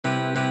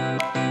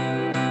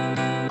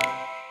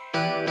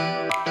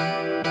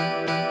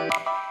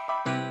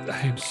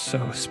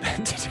so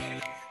spent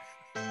today.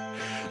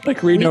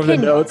 Like reading over the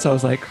notes, I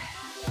was like,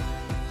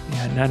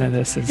 yeah, none of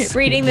this is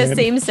reading the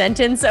same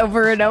sentence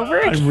over and over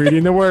again. I'm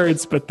reading the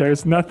words, but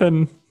there's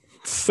nothing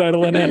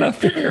settling in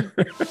up here.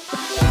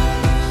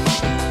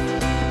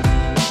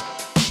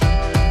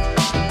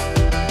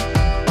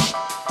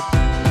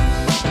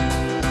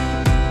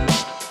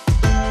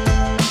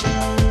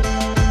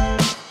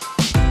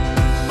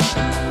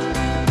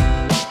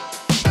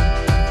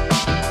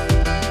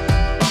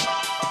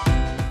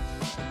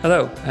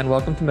 Hello, and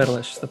welcome to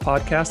Middleish, the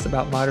podcast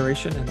about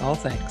moderation in all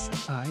things.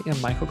 I am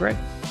Michael Gray.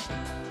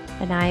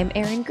 And I am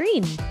Erin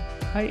Green.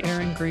 Hi,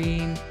 Erin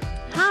Green.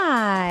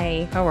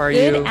 Hi. How are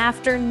you? Good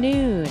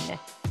afternoon.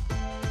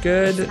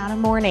 Good. It's not a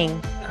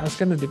morning. I was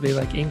going to be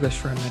like English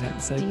for a minute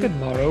and say good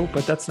morrow,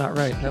 but that's not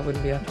right. That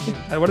wouldn't be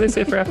afternoon. What do they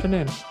say for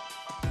afternoon?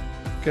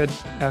 Good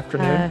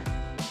afternoon?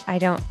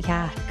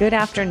 Good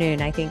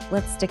afternoon. I think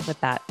let's stick with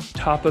that.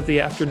 Top of the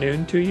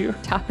afternoon to you?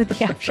 Top of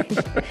the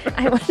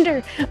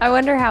afternoon. I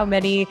wonder how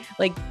many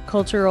like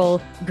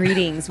cultural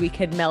greetings we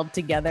could meld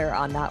together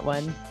on that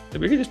one.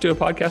 We could just do a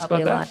podcast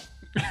Probably about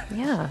that.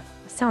 Yeah.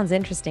 Sounds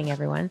interesting,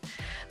 everyone.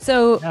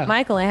 So, Yeah.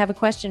 Michael, I have a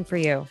question for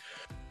you.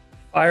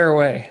 Fire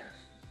away.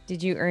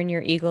 Did you earn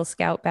your Eagle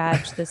Scout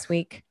badge this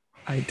week?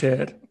 I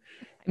did.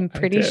 I'm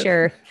pretty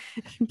sure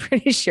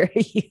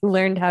you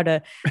learned how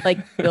to like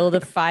build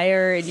a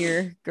fire in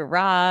your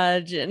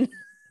garage and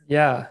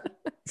Yeah.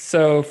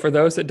 So for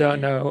those that don't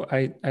know,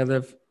 I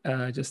live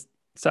just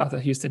south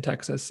of Houston,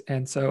 Texas.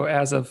 And so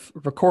as of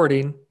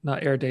recording,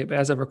 not air date, but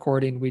as of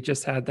recording, we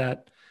just had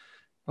that,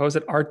 what was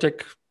it?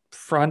 Arctic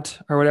front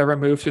or whatever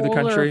moved through the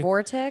country.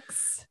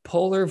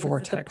 Polar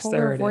vortex.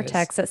 There it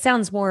vortex. is. That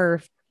sounds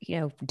more,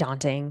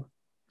 daunting.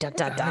 Dun,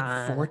 dun, I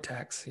dun. like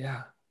vortex.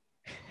 Yeah.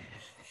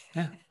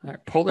 Yeah. All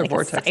right. Polar Like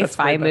vortex. a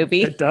sci-fi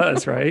movie. It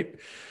does, right?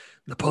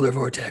 The polar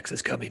vortex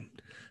is coming.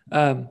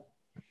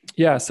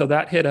 Yeah. So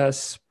that hit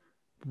us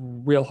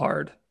real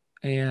hard.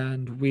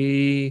 And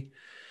we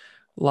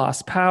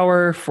lost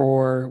power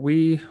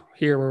we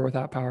were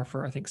without power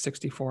for, I think,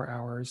 64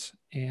 hours.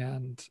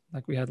 And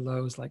like we had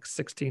lows like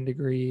 16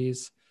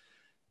 degrees,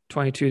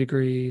 22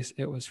 degrees.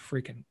 It was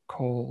freaking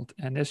cold.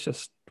 And it's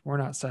just, we're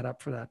not set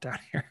up for that down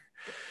here.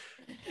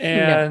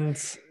 And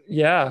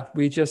yeah,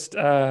 we just,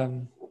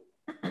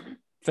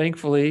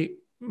 thankfully,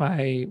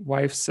 my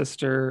wife's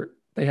sister,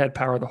 they had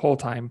power the whole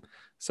time.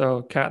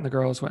 So Kat and the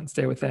girls went and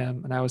stayed with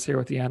them. And I was here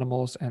with the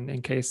animals. And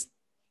in case,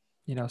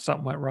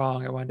 something went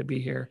wrong, I wanted to be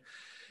here.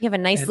 You have a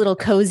nice little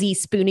cozy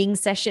spooning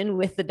session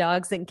with the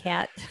dogs and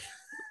cat.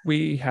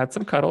 We had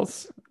some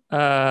cuddles.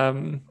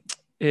 So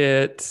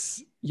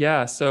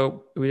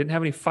we didn't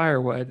have any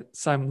firewood.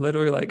 So I'm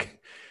literally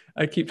like,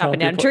 I keep telling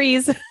down people,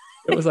 trees.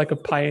 It was like a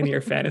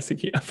pioneer fantasy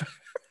camp.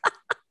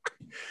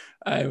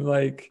 I'm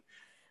like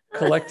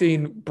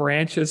collecting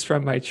branches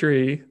from my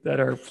tree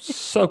that are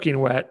soaking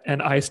wet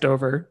and iced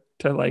over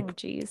to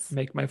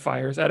make my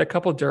fires. I had a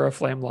couple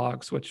Duraflame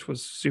logs, which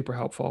was super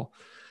helpful,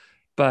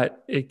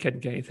 but it couldn't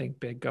get anything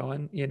big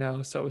going,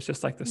 so it was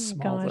just like the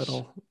small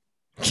little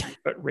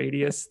but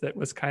radius that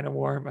was kind of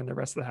warm, and the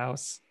rest of the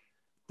house.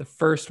 The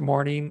first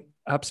morning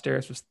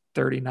upstairs was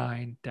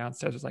 39,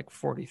 downstairs was like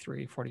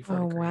 43, 44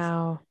 degrees.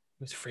 Wow.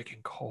 It was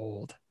freaking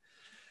cold.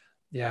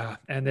 Yeah.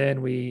 And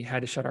then we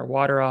had to shut our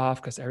water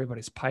off because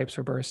everybody's pipes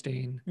were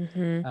bursting.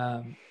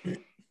 Mm-hmm.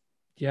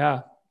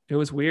 Yeah, it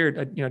was weird.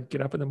 I'd,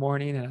 get up in the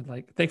morning and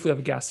I'd thankfully have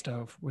a gas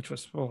stove, which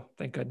was,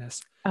 thank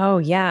goodness. Oh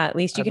yeah. At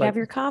least you could have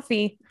your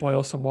coffee.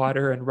 Boil some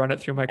water and run it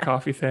through my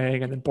coffee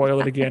thing, and then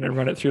boil it again and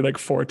run it through like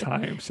 4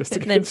 times just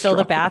to and then fill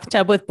the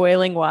bathtub with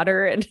boiling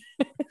water. And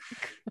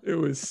it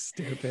was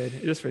stupid.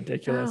 It was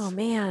ridiculous. Oh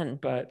man.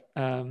 But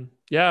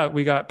yeah,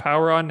 we got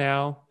power on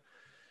now.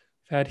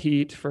 We've had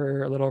heat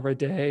for a little over a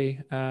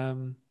day.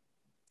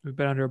 We've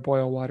been under a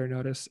boil water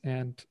notice,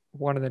 and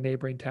one of the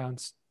neighboring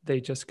towns, they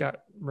just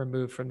got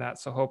removed from that.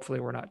 So hopefully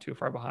we're not too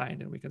far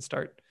behind and we can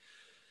start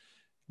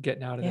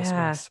getting out of this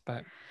mess.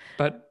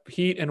 But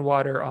heat and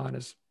water on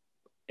is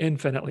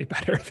infinitely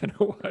better than it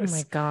was. Oh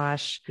my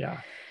gosh.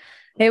 Yeah.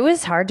 It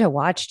was hard to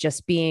watch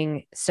just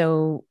being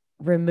so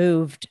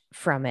removed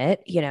from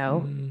it,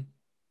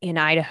 in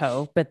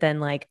Idaho. But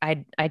then I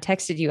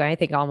texted you, I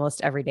think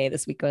almost every day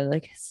this week, going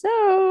like,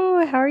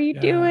 so how are you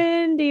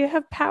doing? Do you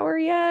have power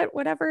yet?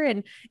 Whatever.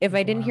 And if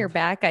I didn't hear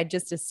back, I'd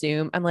just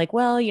assume I'm like,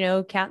 well,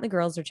 Kat and the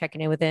girls are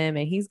checking in with him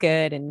and he's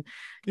good and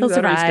he'll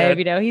survive,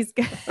 he's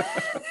good.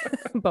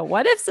 But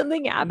what if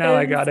something happens? Now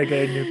I got to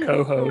get a new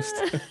co-host.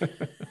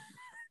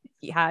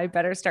 Yeah. I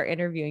better start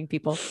interviewing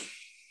people.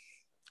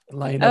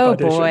 Line up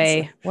auditions.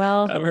 Boy.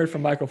 Well, I haven't heard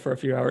from Michael for a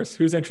few hours.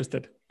 Who's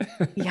interested?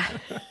 Yeah.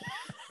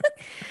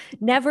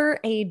 Never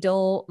a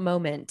dull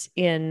moment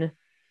I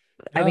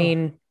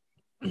mean,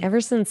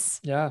 ever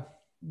since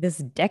this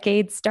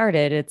decade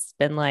started, it's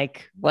been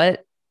like,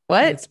 what?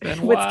 It's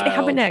been what's going to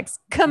happen next?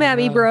 Come at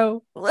me,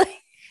 bro.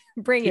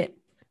 Bring it.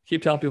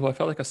 Keep telling people I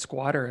felt like a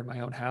squatter in my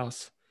own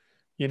house,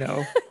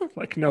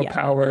 like no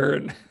power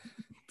and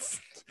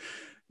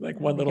like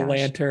one little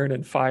lantern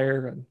and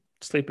fire and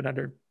sleeping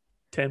under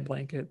 10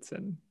 blankets.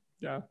 And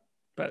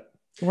but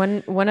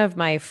One of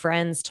my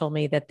friends told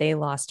me that they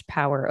lost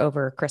power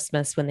over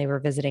Christmas when they were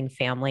visiting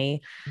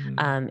family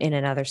in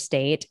another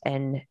state.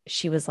 And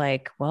she was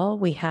like, well,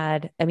 they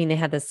had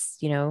this,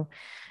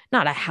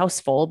 not a house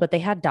full, but they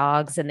had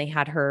dogs and they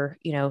had her,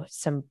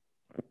 some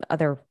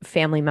other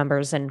family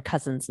members and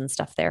cousins and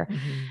stuff there.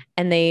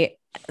 And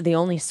the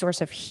only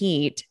source of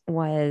heat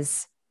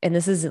was, and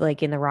this is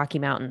like in the Rocky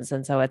Mountains.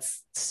 And so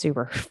it's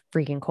super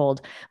freaking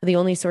cold. The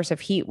only source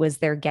of heat was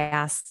their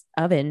gas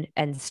oven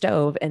and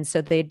stove. And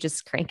so they'd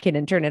just crank it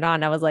and turn it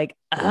on. I was like,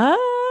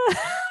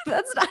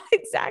 that's not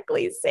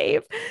exactly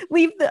safe.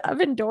 Leave the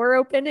oven door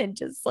open and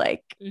just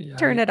like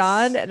turn it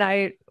on. And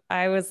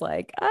I was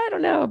like, I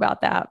don't know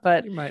about that,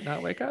 but you might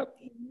not wake up.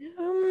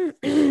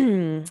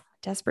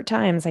 Desperate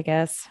times, I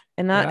guess.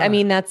 And I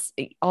mean, that's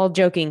all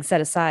joking set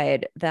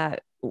aside,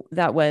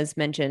 that was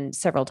mentioned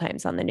several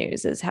times on the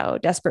news, is how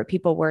desperate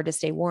people were to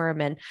stay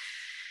warm and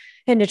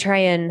to try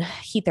and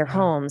heat their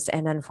homes.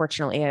 And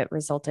unfortunately it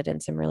resulted in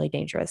some really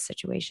dangerous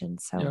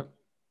situations. So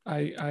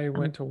I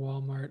went to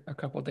Walmart a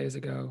couple of days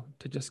ago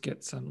to just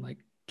get some like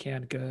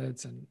canned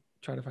goods and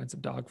try to find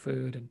some dog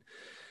food, and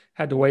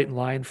had to wait in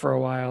line for a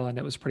while, and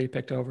it was pretty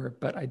picked over.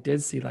 But I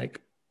did see like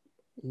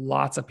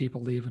lots of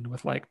people leaving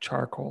with like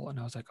charcoal, and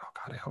I was like, oh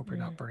God, I hope you're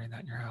not burning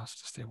that in your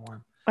house to stay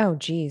warm. Oh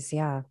geez,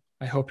 yeah.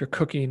 I hope you're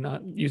cooking,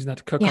 not using that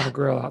to cook on the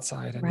grill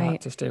outside and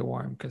not to stay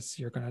warm, because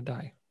you're gonna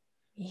die.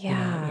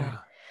 Yeah.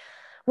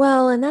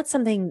 Well, and that's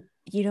something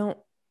you don't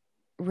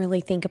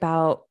really think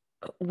about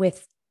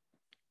with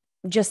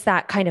just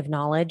that kind of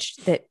knowledge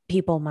that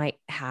people might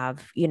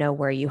have,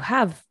 where you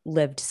have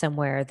lived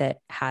somewhere that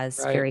has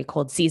very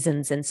cold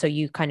seasons. And so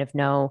you kind of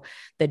know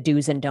the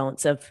do's and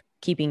don'ts of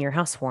keeping your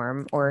house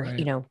warm, or,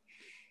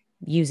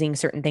 using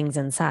certain things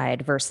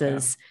inside,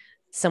 versus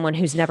someone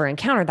who's never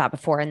encountered that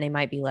before. And they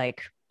might be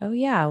like, oh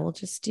yeah, we'll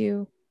just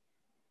do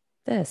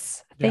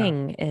this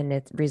thing, and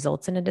it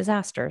results in a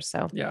disaster.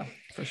 So yeah,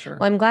 for sure.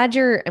 Well, I'm glad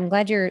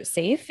you're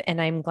safe,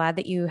 and I'm glad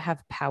that you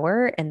have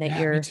power, and that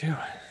you're, me too.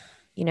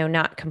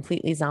 Not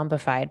completely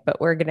zombified, but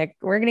we're going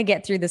to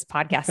get through this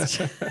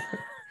podcast.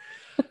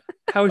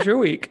 How was your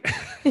week?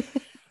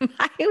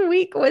 My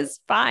week was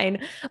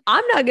fine.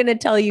 I'm not going to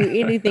tell you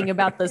anything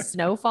about the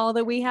snowfall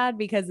that we had,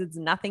 because it's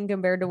nothing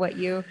compared to what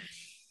you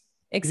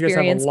experienced.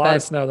 You guys have a lot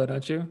of snow though,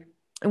 don't you?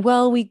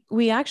 Well,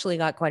 we actually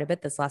got quite a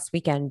bit this last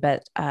weekend,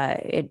 but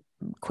it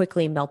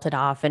quickly melted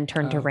off and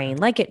turned to rain,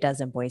 like it does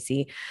in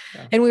Boise.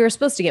 Yeah. And we were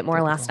supposed to get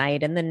more last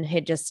night, and then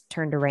it just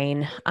turned to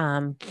rain,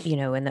 in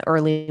the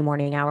early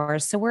morning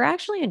hours. So we're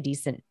actually in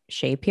decent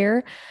shape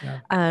here.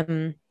 Yeah.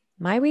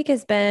 My week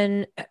has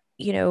been,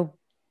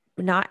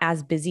 not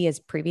as busy as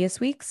previous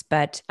weeks,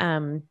 but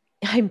I'm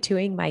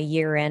doing my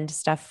year-end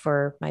stuff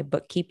for my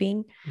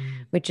bookkeeping,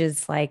 which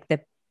is like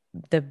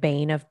the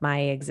bane of my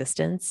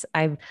existence.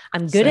 I'm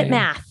good at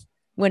math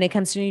when it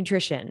comes to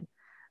nutrition.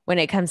 When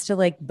it comes to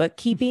like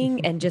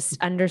bookkeeping and just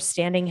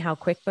understanding how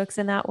QuickBooks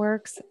and that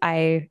works,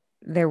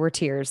 there were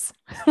tears.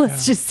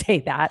 Let's just say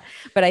that.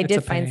 But I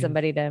did find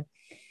somebody to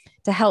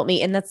help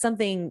me. And that's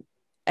something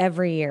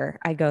every year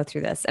I go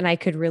through this, and I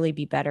could really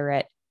be better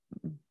at,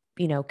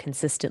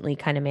 consistently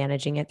kind of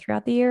managing it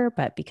throughout the year.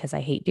 But because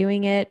I hate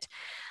doing it,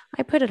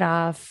 I put it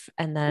off,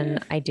 and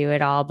then I do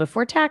it all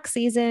before tax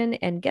season.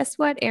 And guess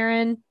what,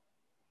 Erin?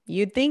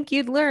 You'd think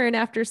you'd learn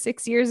after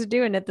 6 years of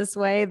doing it this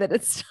way that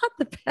it's not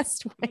the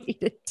best way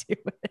to do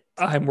it.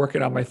 I'm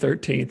working on my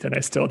 13th and I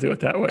still do it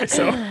that way.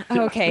 So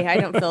okay. I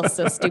don't feel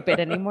so stupid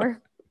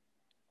anymore.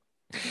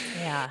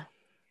 Yeah.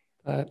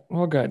 But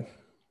well, good.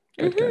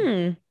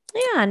 Good.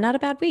 Yeah. Not a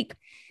bad week.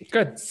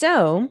 Good.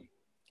 So,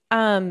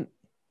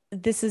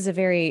 this is a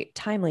very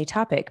timely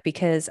topic,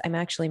 because I'm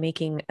actually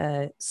making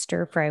a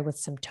stir fry with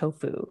some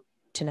tofu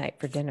tonight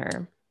for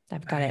dinner.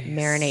 I've got it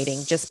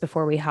marinating. Just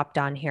before we hopped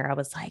on here, I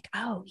was like,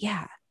 oh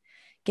yeah,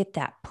 get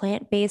that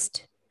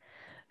plant-based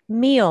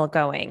meal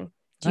going.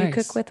 Do you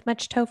cook with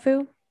much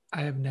tofu?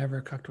 I have never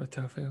cooked with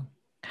tofu.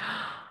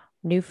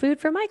 New food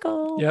for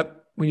Michael.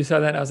 Yep. When you said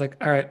that, I was like,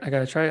 all right, I got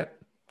to try it,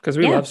 because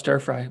we love stir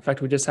fry. In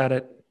fact, we just had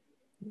it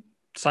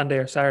Sunday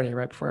or Saturday,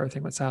 right before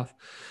everything went south.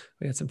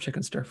 We had some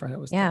chicken stir fry that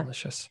was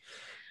delicious.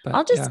 But,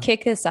 I'll just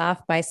kick this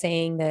off by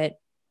saying that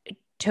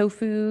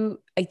tofu,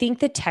 I think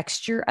the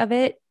texture of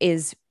it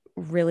is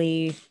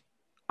really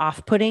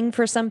off-putting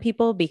for some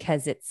people,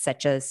 because it's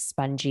such a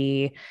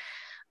spongy,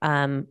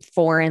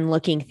 foreign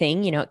looking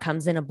thing. It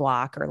comes in a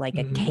block or like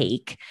a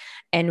cake,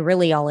 and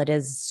really all it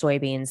is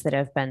soybeans that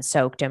have been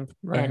soaked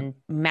and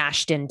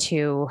mashed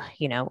into,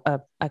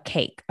 a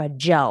cake, a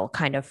gel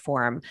kind of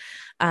form.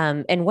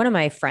 And one of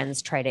my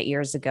friends tried it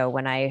years ago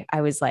when I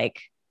was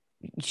like,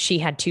 she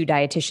had 2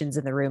 dietitians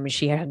in the room and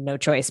she had no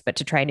choice but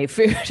to try new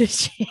food.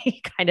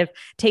 She kind of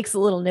takes a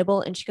little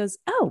nibble and she goes,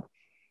 oh,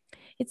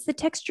 it's the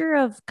texture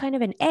of kind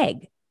of an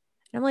egg.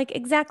 And I'm like,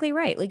 exactly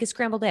right. Like a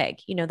scrambled egg,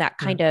 that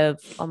kind of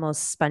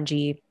almost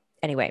spongy.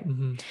 Anyway.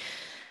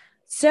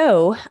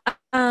 So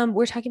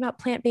we're talking about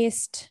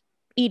plant-based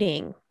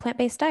eating,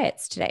 plant-based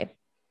diets today.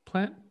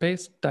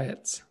 Plant-based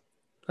diets.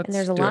 And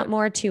there's a lot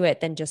more to it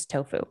than just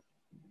tofu.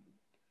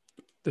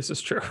 This is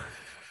true.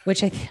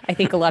 which I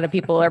think a lot of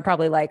people are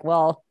probably like,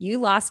 well, you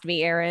lost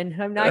me, Erin.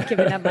 I'm not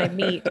giving up my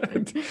meat.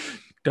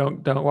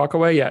 Don't walk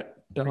away yet.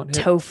 Don't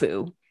hit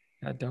tofu.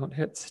 Don't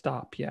hit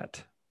stop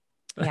yet.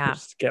 Yeah.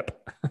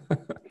 Skip.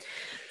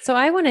 So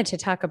I wanted to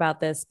talk about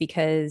this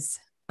because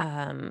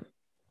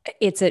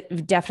it's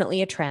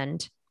definitely a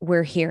trend.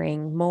 We're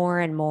hearing more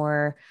and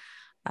more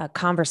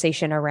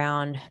conversation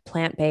around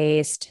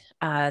plant-based.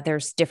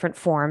 There's different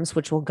forms,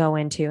 which we'll go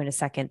into in a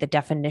second, the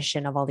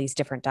definition of all these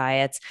different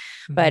diets.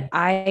 Mm-hmm. But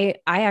I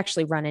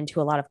actually run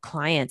into a lot of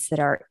clients that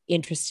are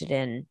interested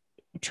in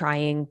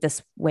trying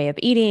this way of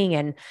eating,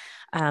 and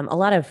a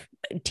lot of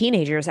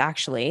teenagers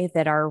actually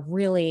that are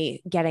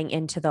really getting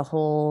into the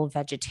whole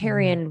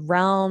vegetarian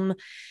realm.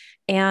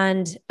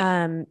 And,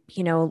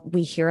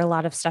 we hear a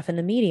lot of stuff in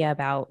the media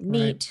about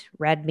meat,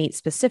 red meat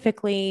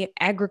specifically,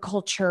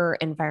 agriculture,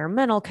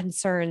 environmental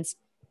concerns.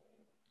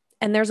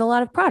 And there's a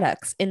lot of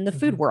products in the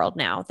food world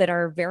now that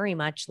are very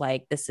much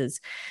like this is,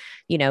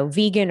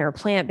 vegan or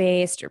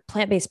plant-based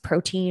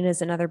protein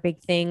is another big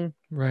thing.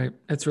 Right.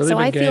 It's really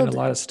been gaining a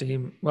lot of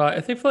steam. Well,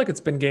 I feel like it's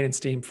been gaining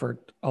steam for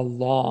a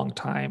long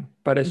time,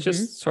 but it's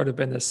just sort of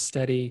been this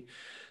steady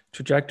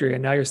trajectory.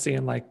 And now you're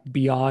seeing like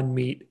Beyond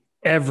Meat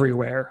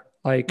everywhere.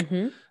 Like,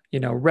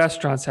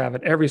 restaurants have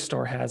it, every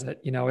store has it,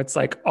 it's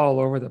like all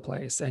over the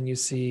place. And you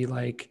see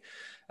like,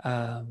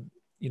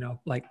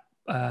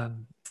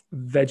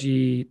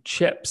 veggie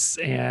chips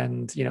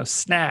and,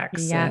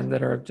 snacks and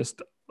that are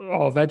just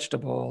all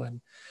vegetable. And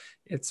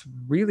it's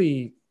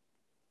really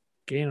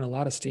gaining a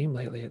lot of steam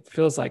lately. It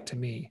feels like to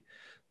me,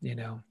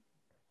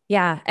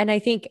 Yeah. And I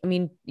think,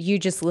 you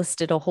just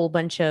listed a whole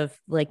bunch of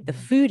like the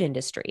food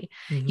industry,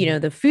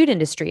 the food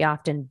industry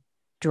often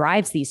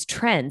drives these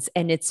trends.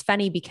 And it's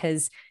funny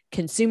because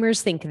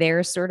consumers think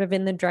they're sort of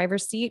in the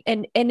driver's seat.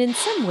 And in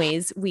some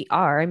ways we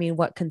are.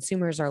 What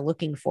consumers are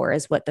looking for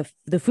is what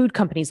the food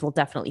companies will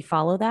definitely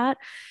follow that.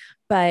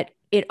 But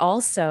it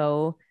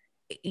also,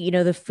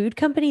 the food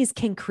companies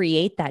can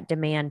create that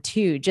demand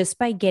too, just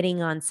by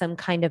getting on some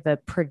kind of a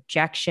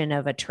projection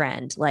of a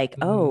trend. Like,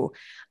 oh,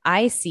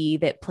 I see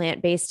that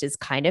plant-based is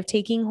kind of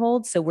taking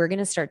hold. So we're going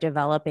to start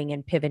developing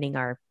and pivoting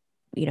our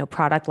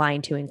product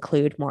line to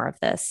include more of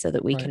this so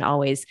that we can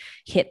always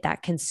hit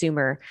that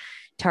consumer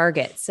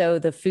target. So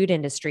the food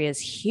industry is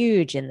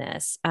huge in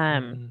this.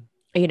 When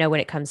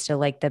it comes to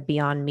like the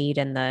Beyond Meat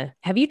and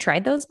have you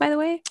tried those, by the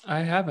way? I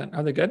haven't.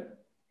 Are they good?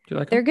 Do you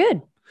like them? They're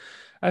good.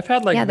 I've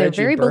had like they're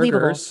very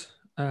burgers,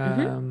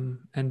 and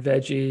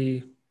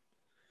veggie,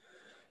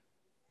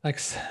 like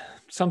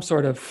some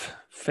sort of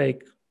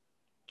fake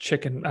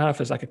chicken. I don't know if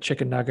it's like a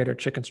chicken nugget or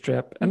chicken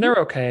strip, and they're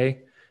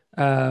okay.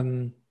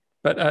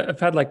 But I've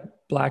had like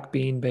black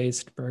bean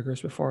based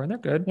burgers before, and they're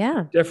good. Yeah.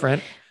 They're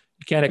different.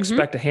 You can't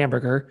expect a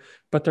hamburger,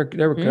 but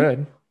they were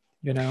good,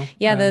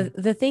 Yeah.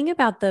 The thing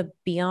about the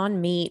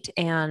Beyond Meat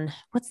and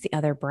what's the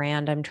other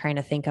brand I'm trying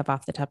to think of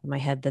off the top of my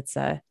head that's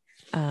I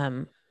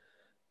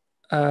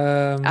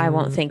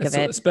won't think of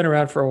it. It's been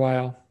around for a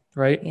while,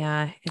 right?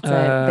 Yeah.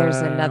 There's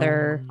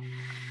another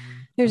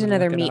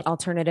meat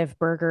alternative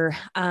burger.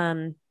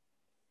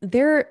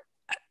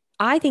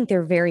 I think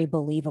they're very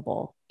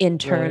believable in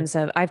terms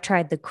of, I've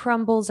tried the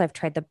crumbles, I've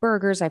tried the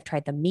burgers, I've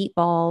tried the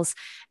meatballs,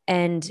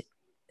 and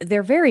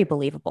they're very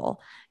believable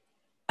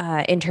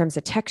in terms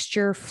of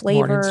texture,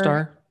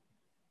 flavor.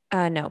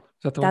 Morningstar? No,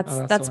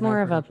 that's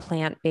more of a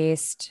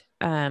plant-based.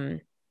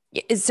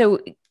 So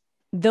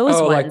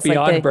those ones, like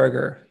Beyond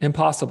Burger,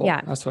 Impossible.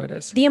 Yeah, that's what it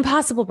is. The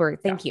Impossible Burger.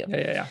 Thank you.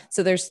 Yeah.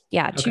 So there's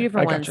two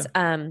different ones.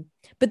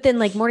 But then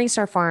like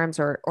Morningstar Farms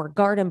or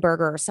Garden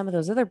Burger or some of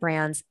those other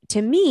brands,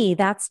 to me,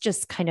 that's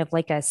just kind of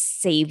like a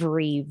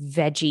savory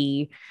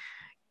veggie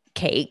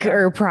cake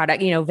or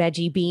product,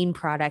 veggie bean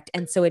product.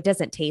 And so it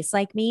doesn't taste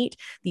like meat.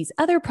 These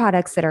other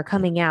products that are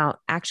coming out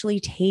actually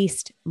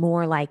taste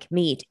more like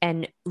meat.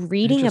 And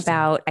reading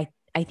about,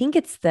 I think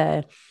it's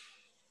the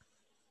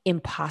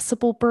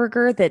Impossible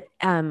Burger that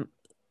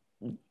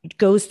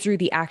goes through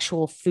the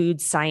actual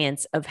food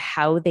science of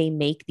how they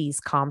make these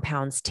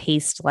compounds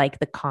taste like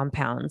the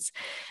compounds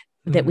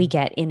that we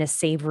get in a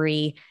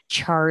savory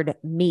charred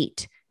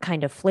meat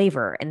kind of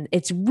flavor. And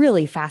it's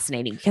really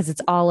fascinating because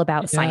it's all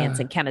about science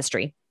and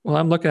chemistry. Well,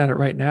 I'm looking at it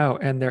right now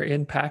and they're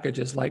in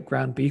packages like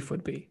ground beef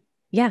would be.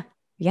 Yeah.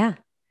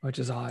 Which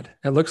is odd.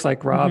 It looks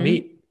like raw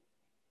meat.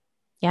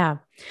 Yeah.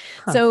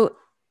 Huh. So,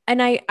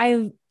 and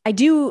I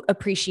do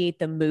appreciate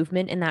the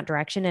movement in that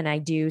direction. And I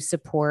do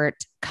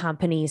support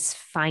companies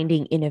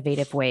finding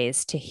innovative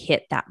ways to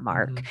hit that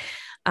mark.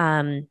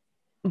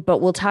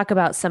 But we'll talk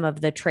about some of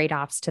the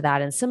trade-offs to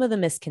that and some of the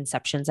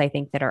misconceptions I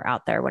think that are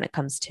out there when it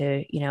comes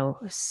to,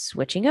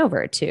 switching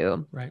over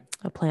to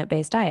a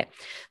plant-based diet.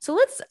 So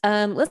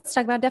let's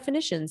talk about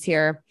definitions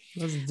here.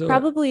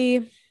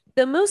 Probably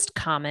the most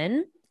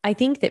common I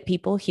think that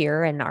people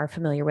hear and are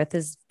familiar with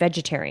is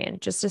vegetarian.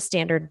 Just a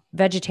standard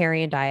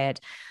vegetarian diet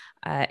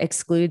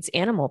excludes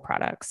animal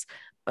products.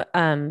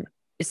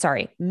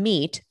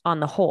 Meat on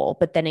the whole,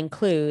 but then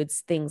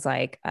includes things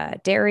like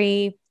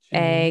dairy,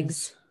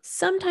 eggs,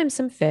 sometimes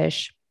some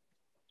fish,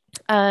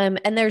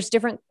 And there's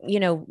different,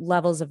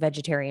 levels of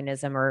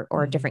vegetarianism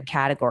or different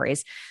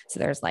categories. So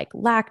there's like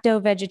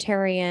lacto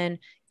vegetarian,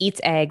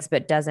 eats eggs,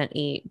 but doesn't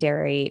eat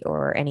dairy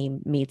or any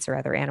meats or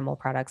other animal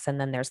products. And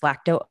then there's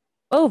lacto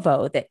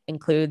ovo that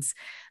includes,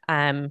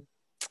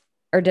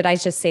 or did I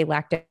just say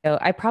lacto?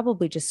 I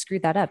probably just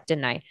screwed that up,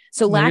 didn't I?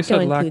 So No, you lacto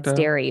said includes lacto.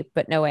 dairy,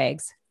 but no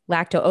eggs.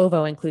 Lacto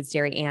ovo includes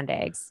dairy and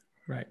eggs.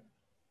 Right.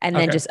 And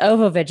then just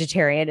ovo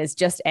vegetarian is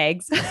just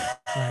eggs.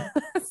 Right.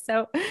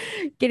 So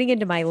getting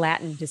into my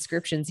Latin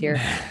descriptions here.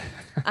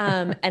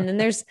 And then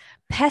there's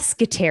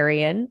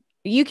pescatarian.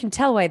 You can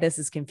tell why this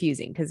is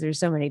confusing because there's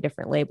so many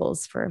different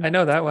labels for I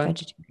know that one.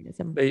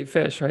 Vegetarianism. They eat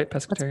fish, right?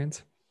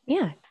 Pescatarians.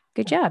 Yeah.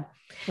 Good job.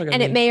 And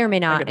me. it may or may I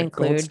not get a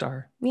include. gold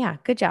star. Yeah.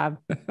 Good job.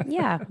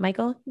 Yeah.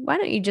 Michael, why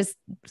don't you just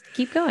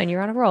keep going?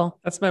 You're on a roll.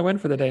 That's my win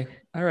for the day.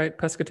 All right.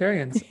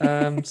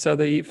 Pescatarians. So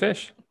they eat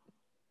fish.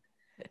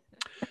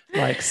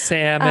 Like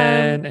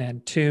salmon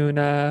and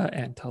tuna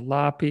and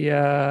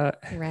tilapia.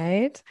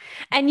 Right.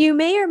 And you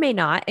may or may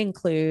not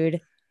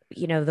include,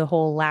 the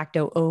whole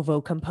lacto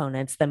ovo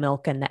components, the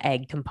milk and the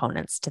egg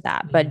components to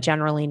that, but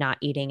generally not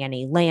eating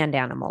any land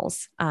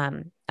animals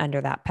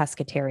under that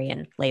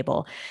pescatarian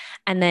label.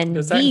 And then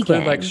does that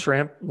include like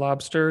shrimp,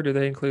 lobster? Do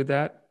they include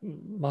that?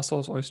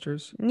 Mussels,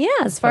 oysters? Yeah,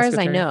 as far as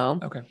I know.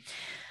 Okay.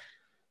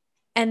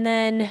 And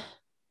then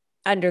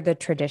under the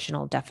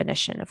traditional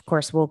definition, of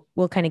course,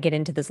 we'll kind of get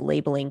into this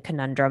labeling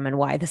conundrum and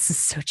why this is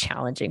so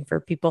challenging for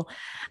people.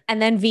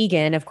 And then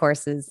vegan, of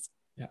course, is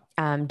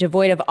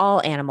devoid of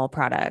all animal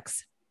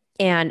products.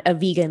 And a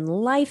vegan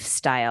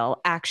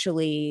lifestyle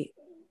actually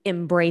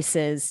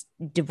embraces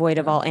devoid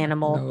of all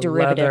animal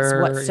derivatives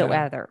leather,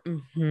 whatsoever.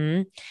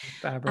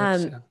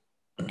 Fabrics.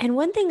 And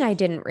one thing I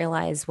didn't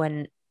realize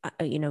when,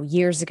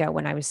 years ago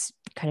when I was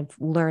kind of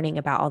learning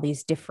about all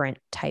these different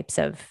types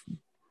of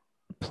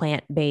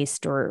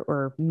plant-based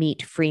or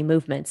meat-free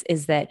movements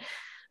is that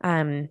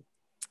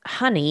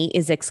honey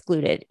is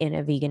excluded in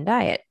a vegan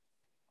diet.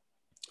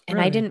 And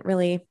really? I didn't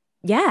really,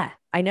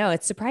 I know.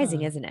 It's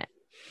surprising, isn't it?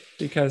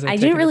 Because I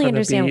didn't really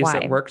understand why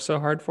it worked so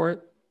hard for it.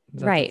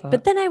 Right.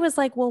 But then I was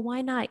like, well,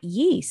 why not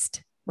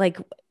yeast? Like,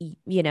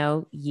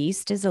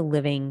 yeast is a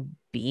living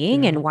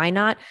being, and why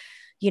not,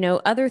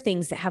 other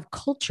things that have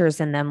cultures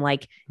in them,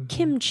 like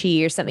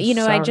kimchi or something,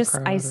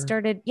 I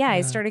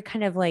started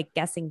kind of like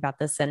guessing about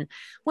this. And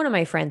one of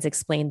my friends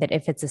explained that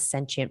if it's a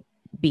sentient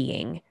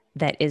being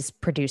that is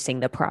producing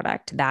the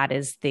product, that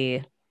is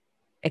the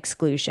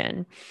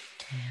exclusion.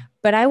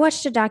 But I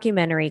watched a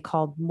documentary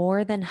called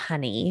More Than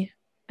Honey.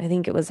 I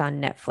think it was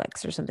on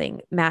Netflix or something.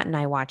 Matt and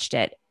I watched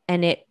it,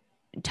 and it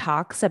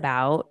talks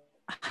about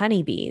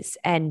honeybees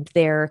and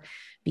their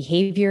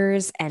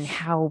behaviors and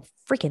how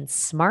freaking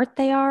smart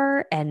they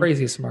are, and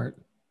crazy smart.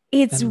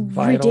 It's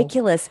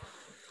ridiculous.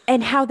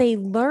 And how they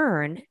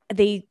learn,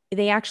 they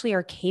actually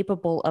are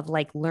capable of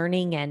like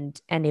learning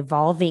and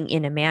evolving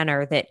in a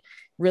manner that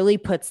really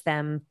puts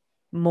them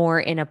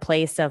more in a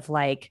place of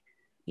like,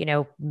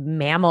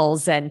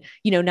 mammals and,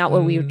 not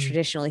what we would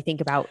traditionally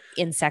think about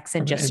insects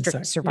and just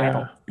strict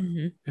survival.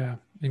 Yeah.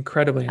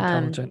 Incredibly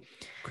intelligent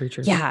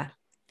creatures. Yeah.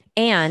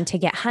 And to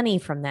get honey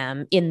from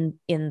them in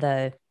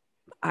the,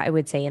 I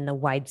would say in the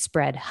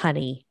widespread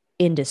honey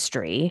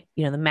industry,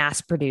 the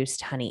mass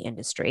produced honey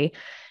industry,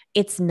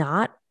 it's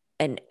not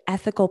an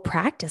ethical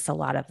practice a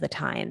lot of the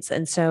times.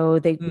 And so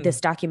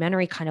this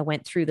documentary kind of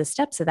went through the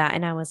steps of that.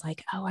 And I was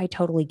like, oh, I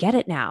totally get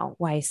it now.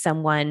 Why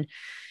someone,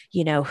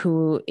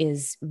 who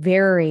is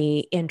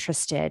very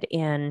interested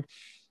in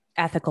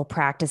ethical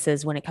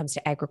practices when it comes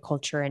to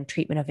agriculture and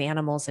treatment of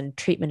animals and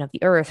treatment of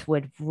the earth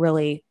would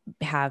really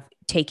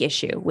take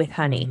issue with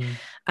honey.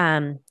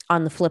 On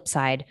the flip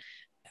side,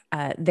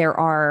 there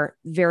are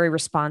very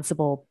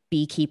responsible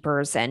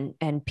beekeepers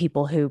and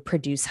people who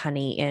produce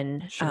honey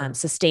in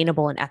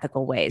sustainable and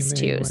ethical ways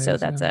too. So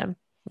that's so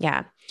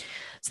that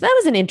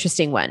was an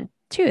interesting one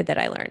too that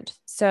I learned.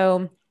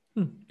 So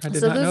I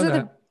did not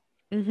know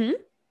that.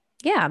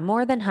 Yeah,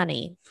 More Than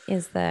Honey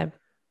is the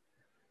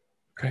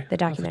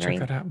documentary.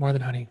 Check that out. More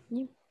Than Honey.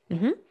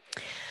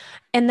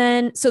 And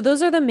then, so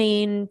those are the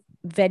main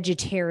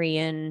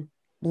vegetarian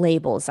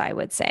labels, I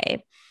would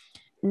say.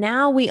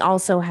 Now we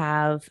also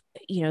have,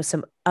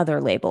 some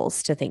other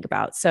labels to think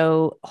about.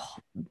 So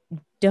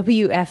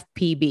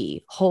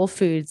WFPB, Whole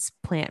Foods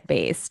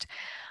Plant-Based.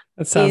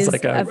 That sounds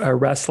like a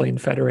wrestling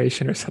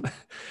federation or something.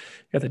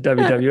 You got the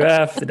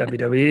WWF, the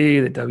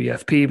WWE, the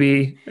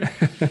WFPB.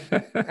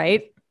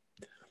 Right.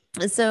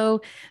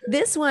 So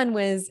this one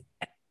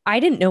I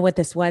didn't know what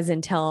this was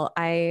until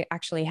I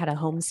actually had a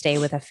homestay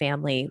with a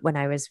family when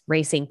I was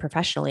racing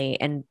professionally.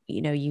 And,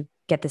 you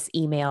get this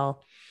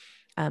email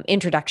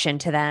introduction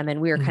to them, and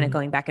we were kind of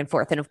going back and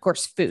forth. And of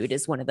course, food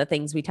is one of the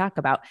things we talk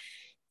about.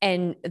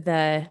 And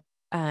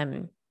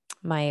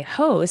my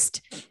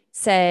host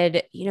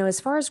said, as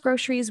far as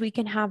groceries, we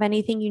can have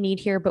anything you need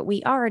here, but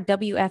we are a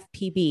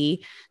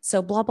WFPB.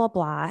 So blah, blah,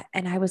 blah.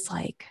 And I was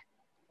like,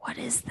 what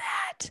is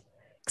that?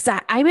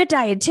 Because I'm a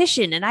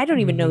dietitian and I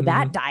don't even know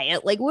that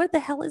diet. Like, what the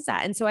hell is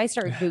that? And so I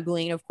started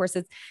Googling. Of course,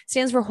 it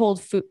stands for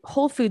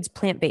Whole Foods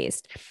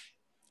Plant-Based.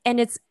 And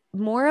it's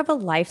more of a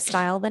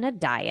lifestyle than a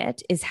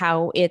diet is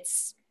how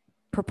it's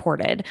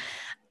purported.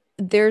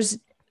 There's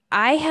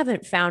I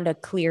haven't found a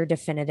clear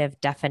definitive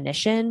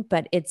definition,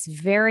 but it's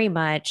very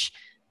much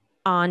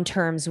on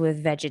terms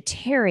with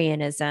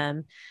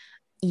vegetarianism,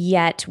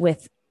 yet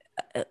with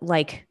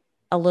like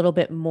a little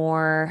bit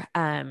more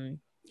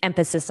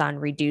emphasis on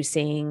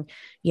reducing,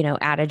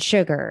 added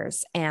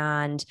sugars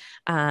and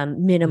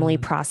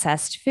minimally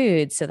processed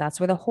foods. So that's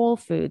where the whole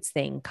foods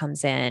thing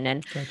comes in.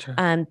 And,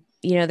 Gotcha.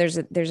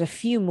 there's a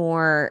few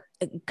more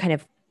kind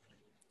of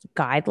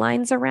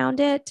guidelines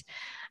around it.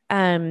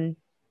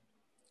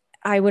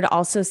 I would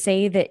also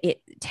say that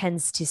it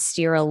tends to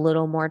steer a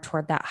little more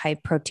toward that high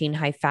protein,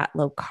 high fat,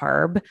 low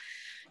carb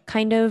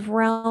kind of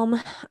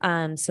realm.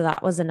 So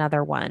that was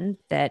another one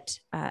that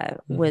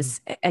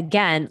was,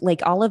 again,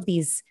 like all of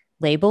these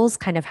labels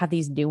kind of have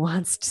these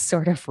nuanced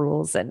sort of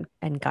rules and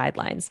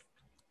guidelines.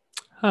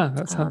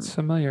 That sounds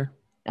familiar.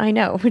 I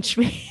know, which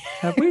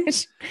have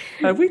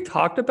we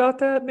talked about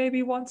that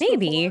maybe once?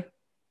 Maybe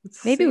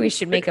we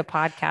should make a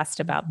podcast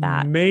about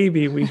that.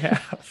 Maybe we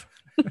have.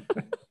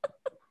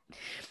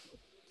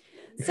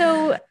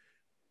 So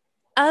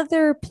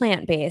other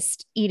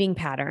plant-based eating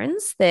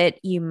patterns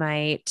that you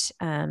might,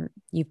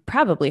 you've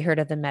probably heard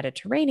of the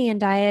Mediterranean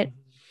diet,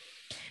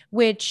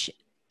 which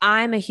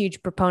I'm a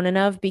huge proponent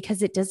of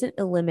because it doesn't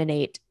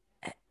eliminate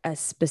a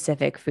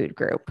specific food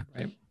group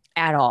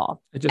at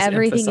all.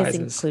 Everything is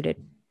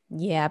included.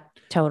 Yeah,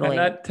 totally.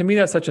 And to me,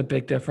 that's such a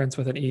big difference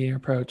with an eating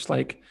approach.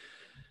 Like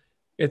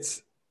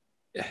it's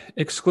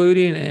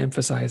excluding and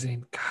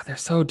emphasizing. God, they're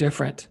so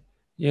different,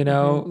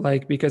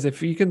 like, because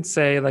if you can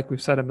say, like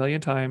we've said a million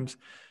times,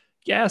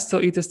 yeah,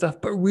 still eat this stuff,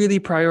 but really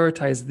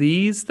prioritize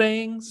these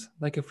things.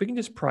 Like if we can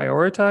just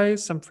prioritize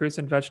some fruits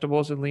and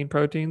vegetables and lean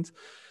proteins,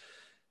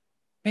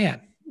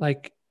 man,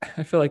 like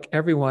I feel like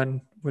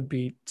everyone would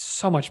be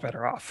so much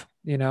better off,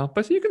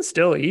 but you can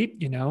still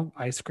eat,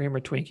 ice cream or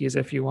Twinkies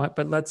if you want,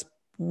 but let's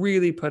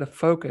really put a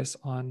focus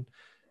on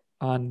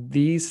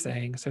these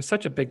things. There's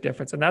such a big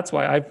difference. And that's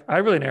why I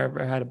really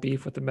never had a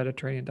beef with the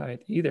Mediterranean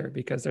diet either,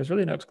 because there's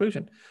really no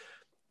exclusion.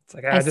 It's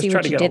like, I just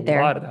try to get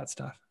a lot of that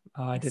stuff.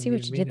 Oh, I didn't see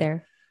what you did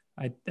there.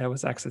 That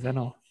was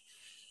accidental.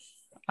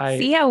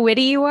 See how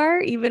witty you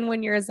are, even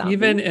when you're a zombie.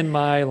 Even in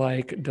my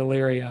like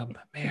delirium,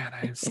 man,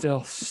 I am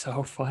still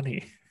so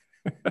funny.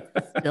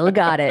 Still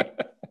got it.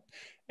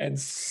 And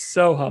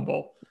so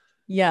humble.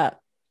 Yeah.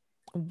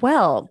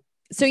 Well,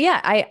 so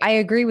yeah, I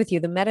agree with you.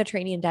 The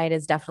Mediterranean diet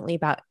is definitely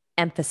about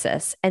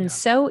emphasis. And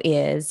so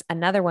is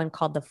another one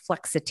called the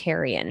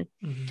flexitarian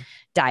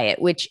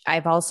diet, which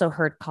I've also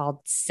heard called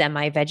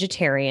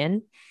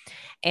semi-vegetarian.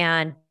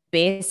 And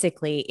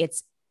basically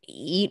it's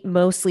eat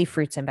mostly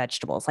fruits and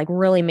vegetables, like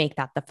really make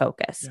that the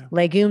focus.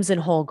 Legumes and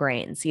whole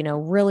grains,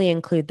 really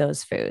include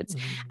those foods,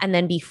 and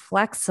then be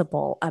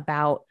flexible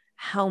about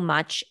how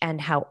much and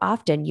how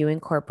often you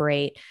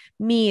incorporate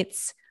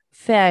meats,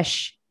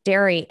 fish,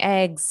 dairy,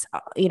 eggs,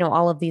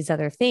 all of these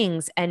other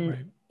things.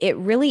 And it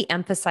really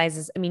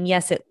emphasizes,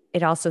 yes,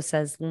 it also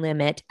says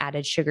limit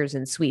added sugars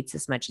and sweets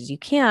as much as you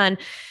can.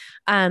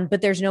 But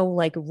there's no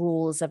like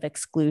rules of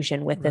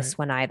exclusion with this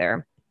one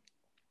either.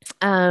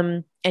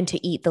 And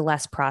to eat the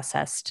less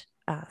processed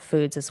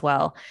foods as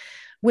well,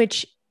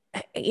 which,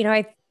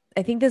 I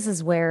think this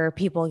is where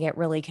people get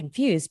really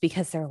confused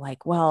because they're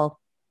like, well,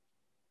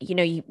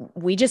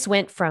 we just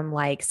went from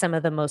like some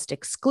of the most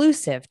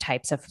exclusive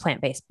types of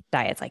plant-based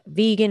diets, like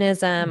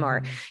veganism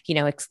or,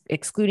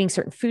 excluding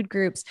certain food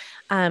groups,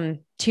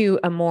 to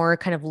a more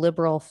kind of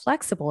liberal,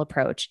 flexible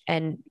approach.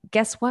 And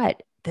guess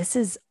what? This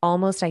is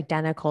almost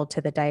identical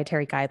to the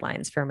dietary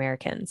guidelines for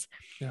Americans,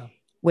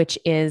 which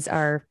is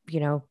our,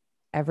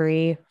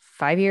 every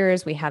 5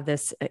 years, we have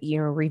this,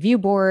 review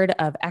board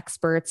of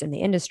experts in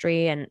the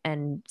industry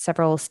and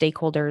several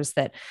stakeholders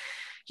that,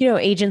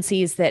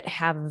 agencies that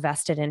have a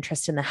vested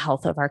interest in the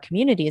health of our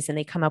communities. And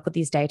they come up with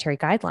these dietary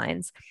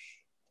guidelines,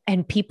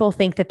 and people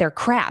think that they're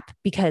crap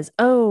because,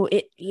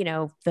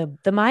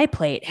 the My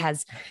Plate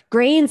has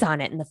grains on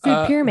it and the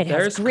food pyramid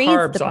has grains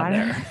carbs at the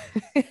bottom. On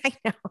there. I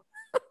know.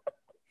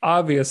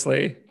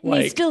 Obviously,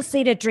 they still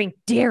say to drink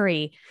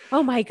dairy.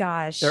 Oh my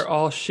gosh. They're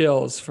all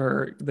shills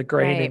for the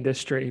grain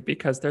industry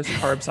because there's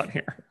carbs on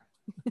here.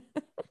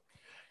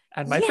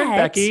 And my friend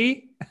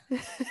Becky.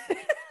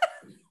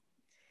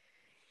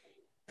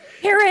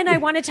 Erin, I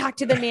want to talk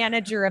to the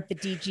manager of the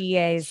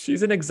DGAs.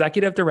 She's an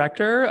executive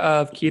director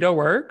of Keto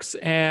Works.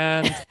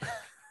 And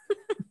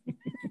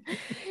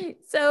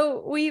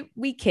so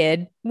we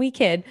kid.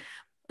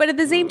 But at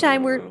the same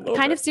time, we're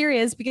kind of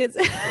serious because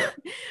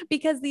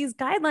these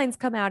guidelines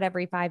come out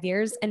every 5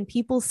 years and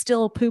people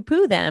still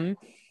poo-poo them,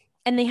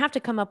 and they have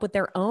to come up with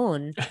their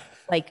own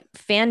like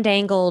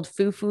fandangled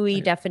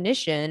foo-foo-y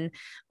definition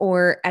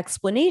or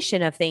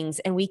explanation of things.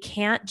 And we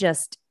can't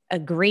just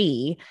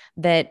agree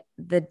that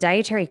the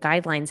dietary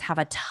guidelines have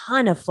a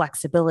ton of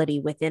flexibility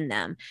within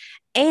them,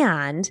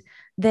 and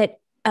that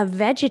a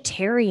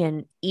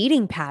vegetarian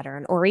eating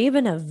pattern or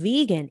even a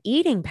vegan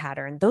eating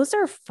pattern, those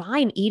are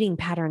fine eating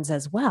patterns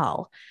as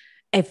well.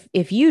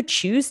 if you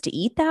choose to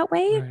eat that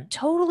way, Right.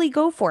 totally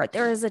go for it.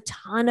 There is a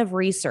ton of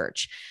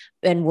research,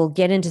 and we'll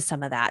get into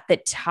some of that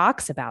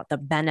talks about the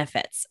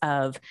benefits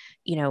of,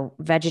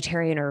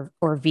 vegetarian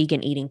or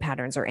vegan eating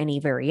patterns or any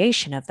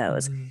variation of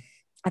those. Mhm.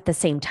 At the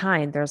same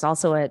time, there's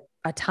also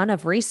a ton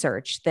of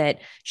research that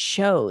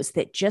shows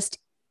that just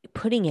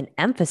putting an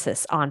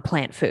emphasis on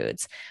plant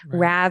foods Right.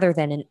 rather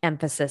than an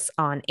emphasis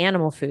on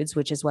animal foods,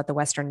 which is what the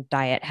Western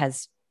diet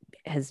has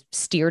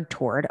steered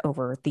toward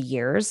over the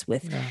years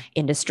with Yeah.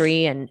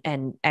 industry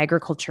and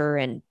agriculture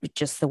and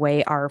just the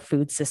way our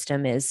food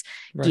system is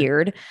Right.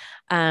 geared.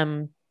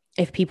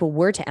 If people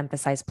were to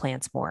emphasize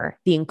plants more,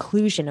 the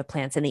inclusion of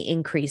plants and the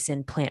increase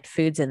in plant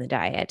foods in the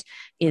diet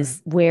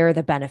is Right. where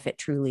the benefit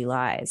truly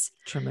lies.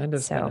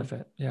 Tremendous So,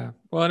 benefit. Yeah.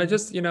 Well, and it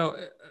just,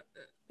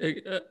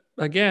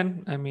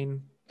 again, I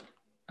mean,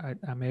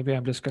 maybe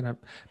I'm just gonna,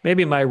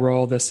 maybe my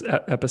role this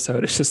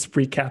episode is just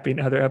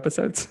recapping other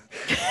episodes,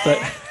 but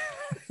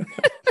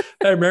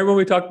I remember when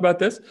we talked about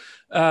this,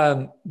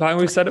 but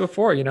we said it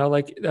before,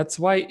 like that's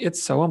why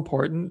it's so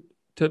important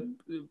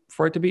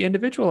for it to be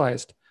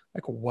individualized.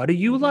 Like, what do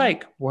you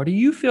like? What do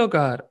you feel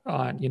good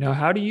on?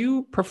 How do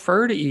you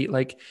prefer to eat?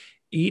 Like,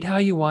 eat how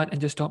you want and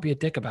just don't be a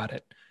dick about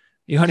it.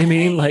 You know what I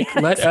mean? Like,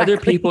 yeah, let other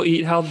exactly. people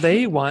eat how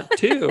they want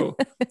too.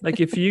 Like,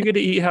 if you get to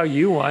eat how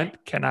you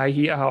want, can I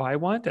eat how I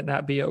want and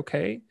that be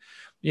okay?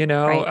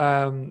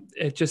 Right.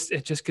 It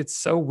just gets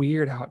so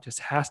weird how it just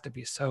has to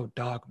be so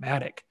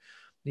dogmatic,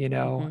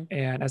 Mm-hmm.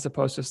 and as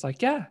opposed to just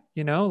like, yeah,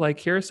 like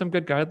here are some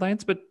good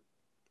guidelines, but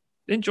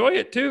enjoy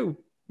it too.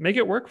 Make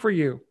it work for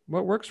you.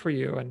 What works for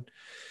you? And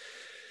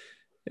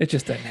it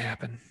just doesn't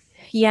happen.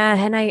 Yeah.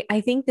 And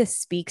I think this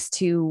speaks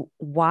to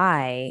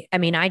why. I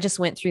mean, I just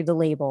went through the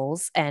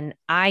labels and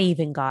I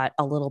even got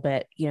a little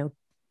bit,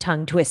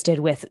 tongue twisted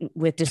with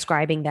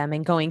describing them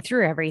and going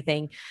through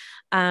everything.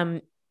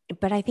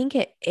 But I think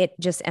it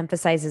just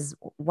emphasizes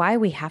why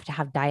we have to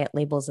have diet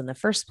labels in the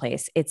first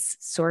place. It's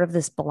sort of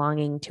this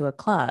belonging to a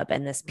club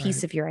and this piece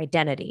Right. of your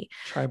identity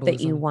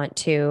that you Tribalism. want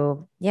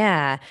to,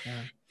 yeah.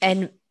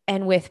 Yeah.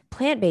 And with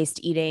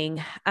plant-based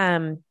eating,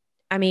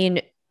 I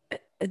mean,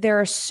 there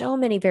are so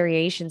many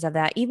variations of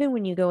that, even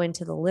when you go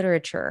into the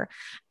literature.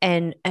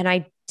 And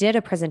I did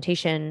a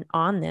presentation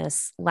on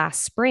this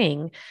last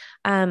spring.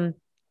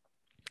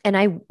 And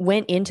I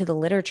went into the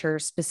literature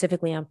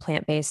specifically on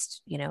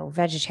plant-based,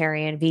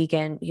 vegetarian,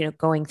 vegan,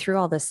 going through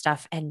all this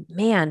stuff. And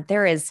man,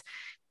 there's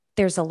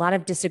a lot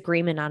of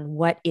disagreement on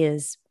what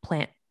is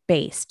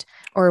plant-based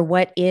or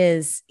what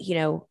is,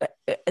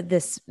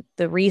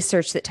 the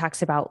research that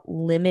talks about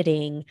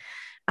limiting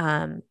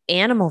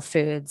animal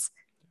foods,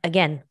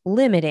 again,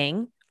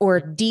 limiting or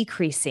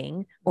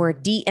decreasing or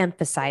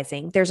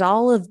de-emphasizing. There's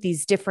all of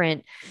these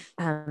different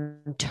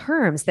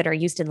terms that are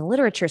used in the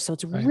literature. So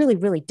it's Right. really,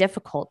 really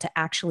difficult to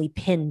actually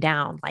pin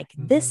down like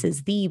this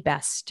is the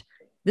best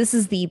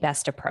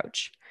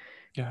approach.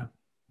 Yeah.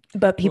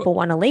 But people Well,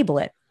 want to label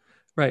it.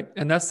 right.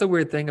 And that's the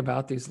weird thing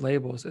about these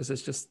labels is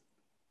it's just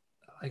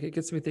like, it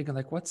gets me thinking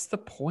like, what's the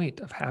point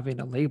of having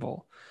a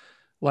label?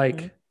 Like,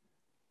 Mm-hmm.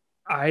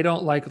 I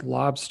don't like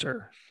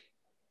lobster.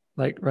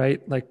 Like,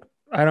 right. Like,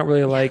 I don't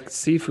really like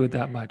seafood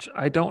that much.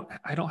 I don't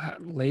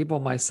label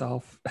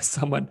myself as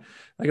someone,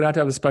 like, I don't have to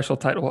have a special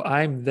title.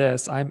 I'm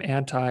this, I'm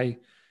anti,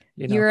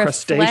 You're a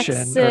crustacean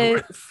or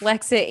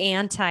Flexa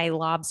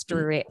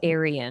anti-lobster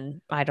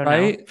Arian. I don't know.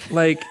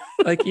 right.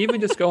 Like even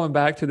just going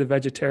back to the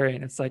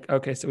vegetarian, it's like,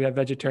 okay, so we have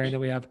vegetarian,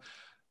 then we have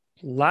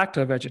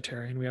lacto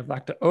vegetarian, we have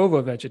lacto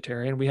ovo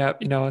vegetarian, we have,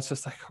 it's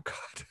just like, oh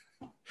God,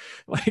 I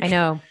like,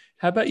 know.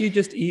 how about you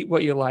just eat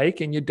what you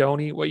like and you don't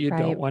eat what you don't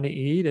Right. want to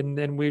eat? And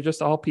then we're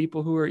just all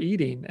people who are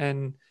eating.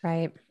 And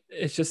Right.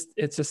 it's just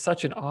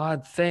such an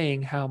odd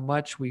thing how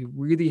much we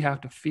really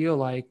have to feel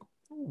like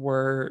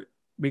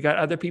we got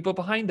other people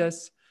behind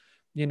us.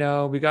 We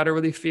got to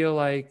really feel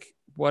like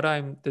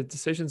the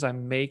decisions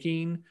I'm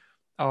making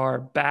are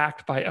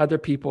backed by other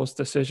people's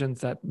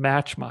decisions that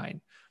match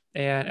mine.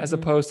 And as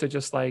Mm-hmm. opposed to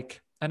just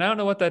like, and I don't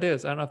know what that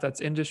is. I don't know if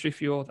that's industry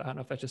fueled. I don't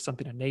know if that's just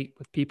something innate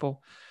with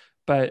people,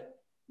 but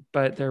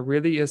there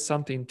really is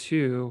something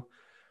to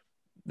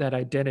that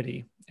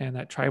identity and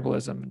that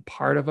tribalism, and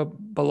part of a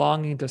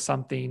belonging to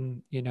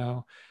something.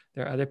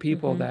 There are other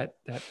people Mm-hmm.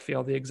 that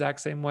feel the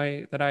exact same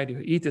way that I do,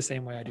 eat the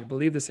same way I do,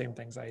 believe the same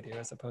things I do,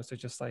 as opposed to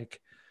just like,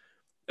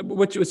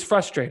 which was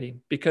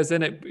frustrating because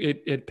then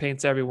it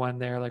paints everyone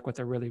there like with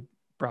a really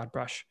broad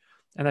brush,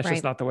 and that's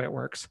just Right. not the way it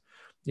works.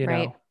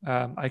 Right.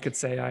 I could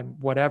say I'm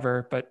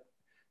whatever, but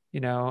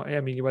I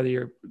mean, whether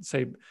you're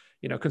say,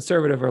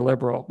 conservative or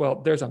liberal,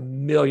 well, there's a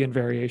million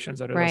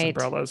variations under those Right.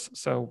 umbrellas.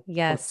 So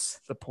Yes. what's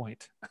the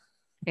point?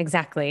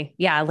 Exactly.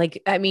 Yeah.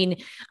 Like, I mean,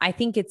 I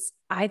think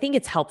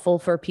it's helpful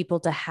for people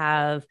to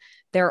have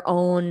their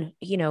own,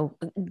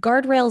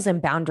 guardrails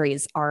and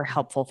boundaries are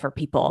helpful for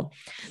people.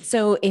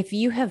 So if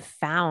you have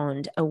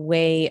found a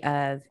way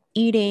of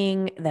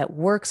eating that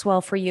works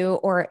well for you.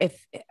 Or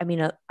if, I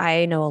mean,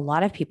 I know a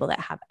lot of people that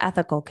have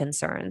ethical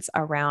concerns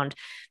around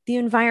the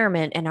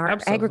environment and our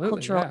Absolutely.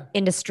 agricultural Yeah.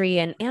 industry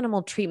and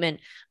animal treatment.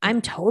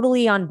 I'm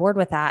totally on board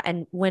with that.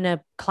 And when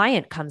a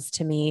client comes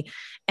to me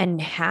and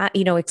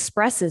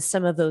expresses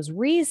some of those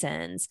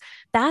reasons,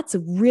 that's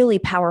really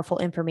powerful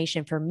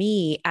information for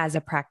me as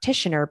a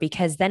practitioner,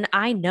 because then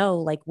I know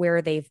like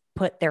where they've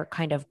put their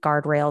kind of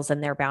guardrails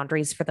and their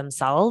boundaries for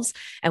themselves,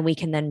 and we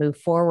can then move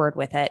forward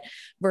with it.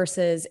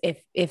 Versus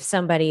if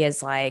somebody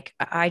is like,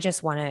 I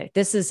just want to,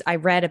 this is, I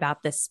read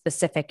about this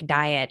specific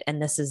diet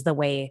and this is the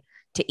way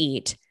to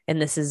eat,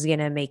 and this is going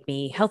to make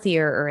me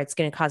healthier, or it's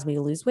going to cause me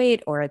to lose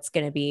weight, or it's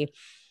going to be,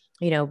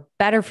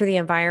 better for the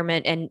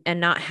environment, and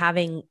not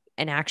having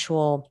an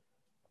actual,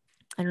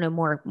 I don't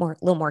know, a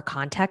little more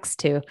context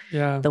to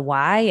Yeah. the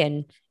why,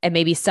 and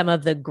maybe some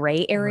of the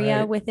gray area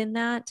Right. within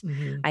that.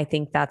 Mm-hmm. I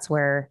think that's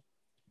where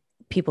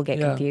people get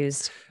Yeah.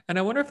 confused. And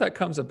I wonder if that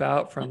comes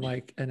about from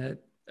like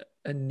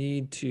a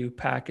need to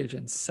package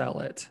and sell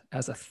it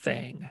as a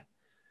thing,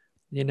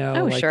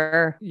 Oh, like,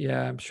 sure.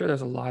 yeah, I'm sure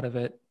there's a lot of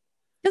it.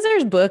 Because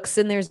there's books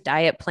and there's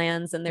diet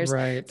plans and there's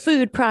Right.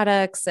 food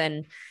products,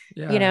 and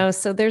Yeah.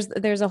 so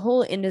there's a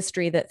whole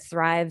industry that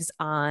thrives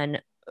on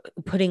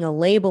putting a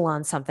label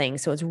on something,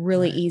 so it's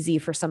really Right. easy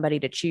for somebody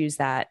to choose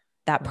that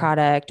Right.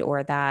 product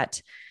or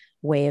that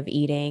way of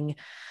eating.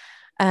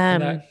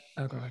 And um that,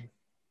 oh, go ahead.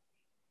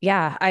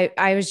 yeah,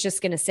 I was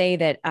just going to say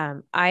that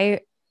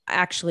I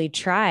actually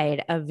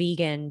tried a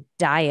vegan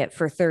diet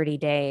for 30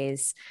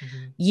 days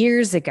Mm-hmm.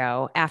 years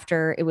ago,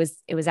 after it was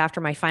after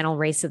my final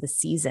race of the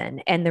season.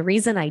 And the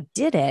reason I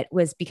did it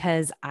was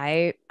because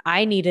I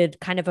needed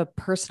kind of a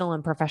personal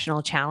and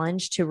professional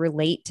challenge to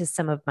relate to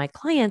some of my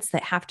clients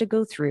that have to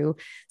go through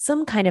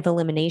some kind of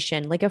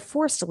elimination, like a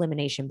forced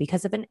elimination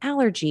because of an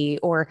allergy,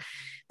 or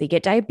they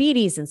get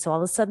diabetes. And so all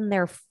of a sudden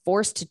they're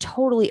forced to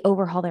totally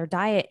overhaul their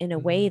diet in a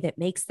way Mm-hmm. that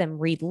makes them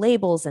read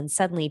labels and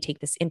suddenly take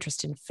this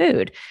interest in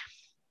food.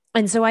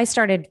 And so I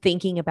started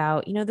thinking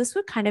about, this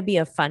would kind of be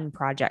a fun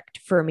project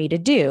for me to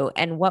do.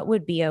 And what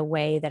would be a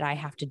way that I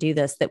have to do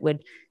this that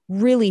would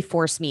really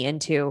force me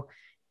into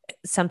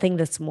something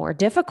that's more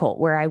difficult,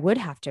 where I would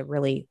have to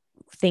really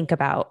think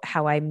about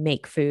how I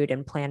make food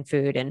and plan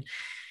food and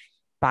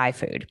buy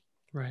food.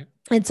 Right.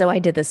 And so I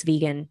did this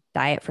vegan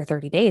diet for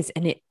 30 days,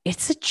 and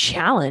it's a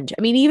challenge.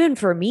 I mean, even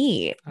for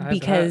me, I bet.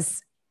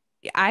 because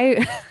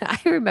I I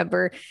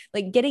remember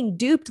like getting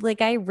duped.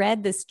 Like I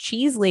read this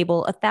cheese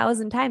label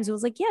 1,000 times. It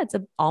was like, yeah, it's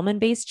an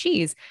almond-based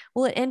cheese.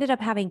 Well, it ended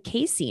up having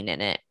casein in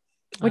it,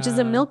 which is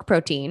a Uh, milk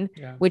protein,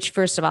 yeah. which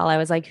first of all, I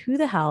was like, who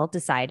the hell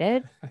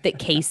decided that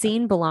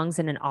casein belongs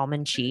in an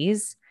almond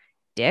cheese?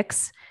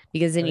 Dicks.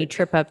 Because then you Right.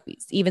 trip up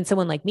even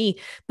someone like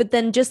me. But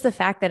then just the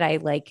fact that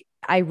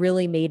I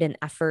really made an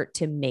effort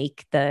to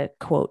make the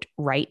quote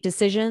right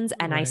decisions,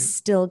 and I Right.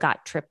 still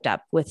got tripped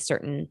up with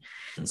certain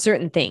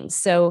things.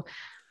 So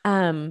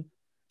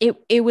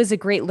it was a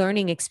great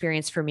learning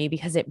experience for me,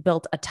 because it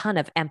built a ton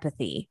of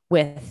empathy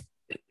with,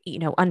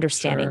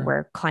 understanding Sure.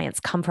 where clients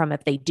come from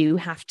if they do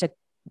have to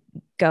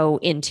go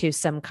into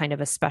some kind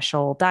of a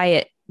special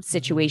diet Mm-hmm.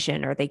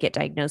 situation, or they get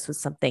diagnosed with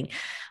something.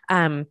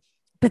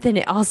 But then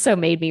it also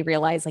made me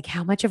realize like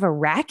how much of a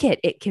racket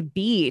it can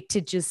be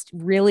to just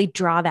really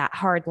draw that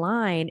hard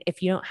line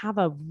if you don't have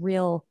a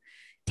real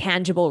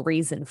tangible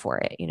reason for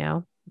it.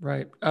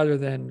 Right. Other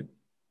than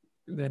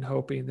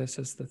hoping this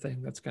is the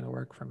thing that's going to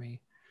work for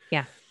me,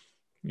 Yeah.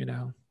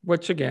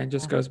 which again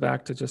just Yeah. goes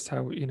back to just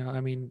how,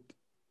 I mean,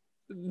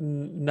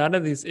 none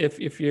of these,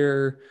 if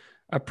you're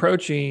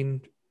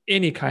approaching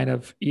any kind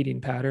of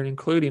eating pattern,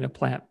 including a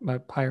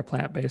higher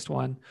plant-based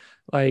one,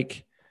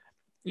 like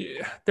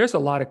there's a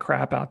lot of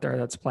crap out there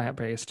that's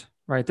plant-based,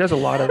 right? There's a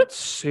lot of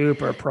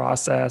super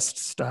processed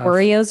stuff,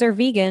 Oreos are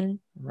vegan.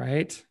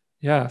 right?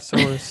 Yeah.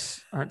 So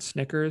aren't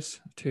Snickers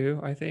too,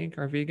 I think,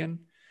 are vegan.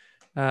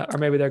 Or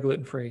maybe they're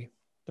gluten-free.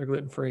 They're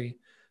gluten-free.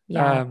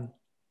 Yeah. Um,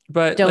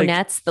 but like,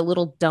 Donuts, the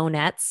little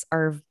donuts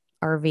are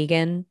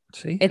vegan.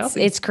 see, It's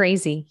healthy, it's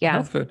crazy. it's a Yeah.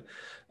 health food.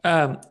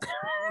 Um,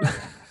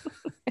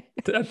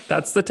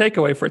 that's the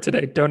takeaway for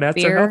today.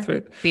 Donuts are health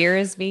Beer, food. beer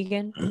is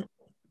vegan, you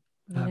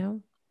Uh,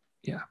 know.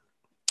 yeah.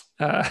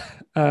 Uh,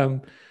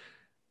 um,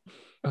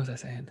 what was I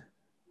saying?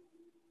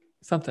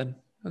 Something.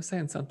 I was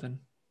saying something.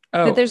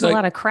 That Oh, there's a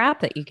lot like, of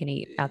crap that you can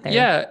eat out there.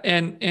 yeah,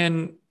 and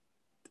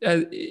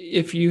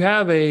if you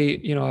have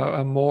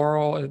a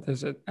moral,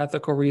 there's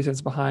ethical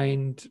reasons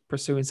behind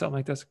pursuing something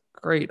like this,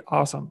 great,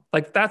 awesome.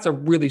 Like that's a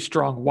really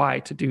strong why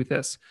to do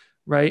this,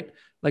 right?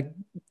 Like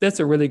that's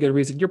a really good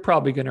reason. You're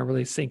probably going to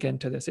really sink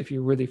into this if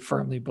you really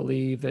firmly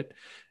believe that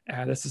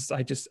this is,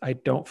 I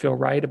don't feel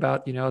right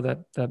about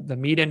the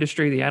meat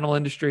industry, the animal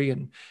industry,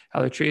 and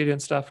how they're treated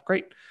and stuff.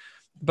 Great.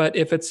 But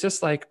if it's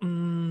just like,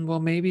 well,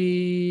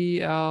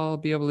 maybe I'll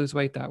be able to lose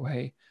weight that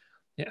way.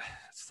 Yeah,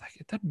 it's like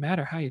it doesn't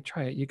matter how you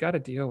try it. You got to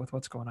deal with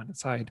what's going on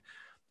inside.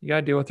 You got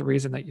to deal with the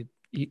reason that you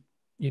eat,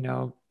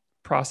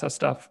 processed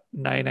stuff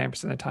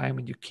 99% of the time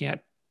when you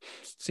can't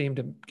seem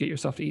to get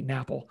yourself to eat an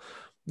apple.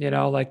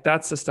 Like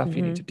that's the stuff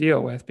you need Mm-hmm. to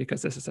deal with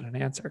because this isn't an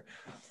answer.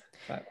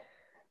 But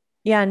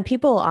Yeah. And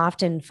people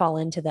often fall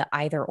into the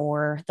either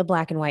or, the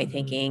black and white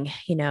Mm-hmm.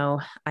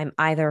 thinking, I'm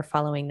either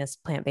following this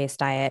plant-based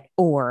diet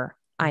or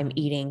I'm Mm-hmm.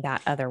 eating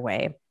that other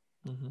way.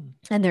 Mm-hmm.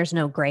 And there's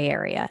no gray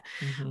area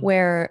Mm-hmm.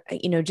 where,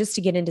 just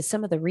to get into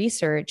some of the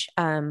research,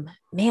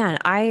 man,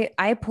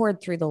 I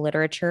poured through the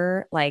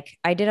literature. Like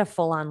I did a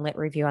full on lit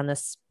review on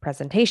this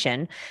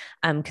presentation,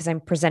 because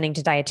I'm presenting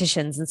to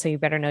dietitians. And so you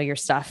better know your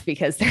stuff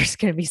because there's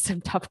going to be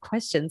some tough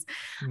questions.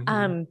 Mm-hmm.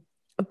 Um,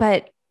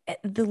 but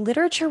the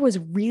literature was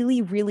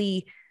really,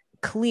 really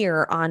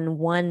clear on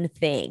one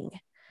thing: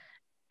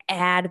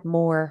 add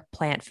more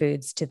plant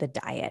foods to the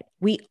diet.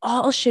 We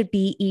all should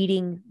be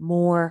eating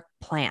more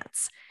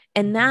plants.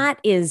 And Mm-hmm. that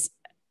is,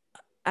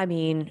 I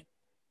mean,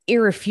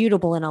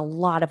 irrefutable in a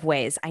lot of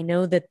ways. I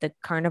know that the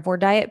carnivore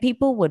diet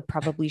people would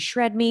probably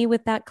shred me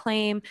with that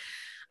claim.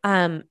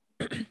 Um,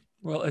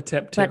 Well,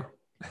 attempt to. but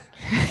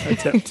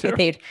Attempt to.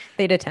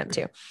 they'd attempt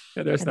to.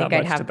 Yeah, there's not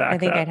much to I back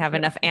think I'd that. have Yeah.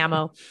 enough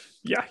ammo.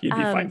 Yeah, you'd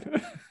be Um,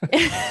 fine.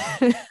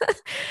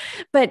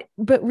 but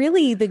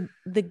really the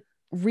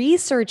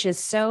research is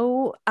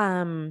so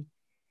I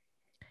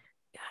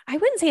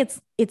wouldn't say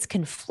it's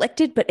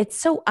conflicted, but it's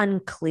so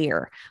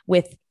unclear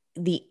with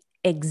the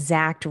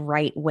exact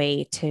right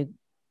way to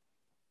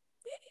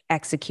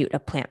execute a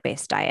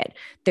plant-based diet.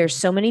 There's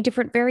so many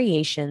different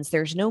variations.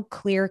 There's no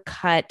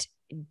clear-cut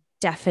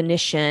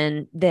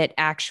definition that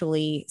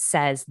actually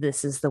says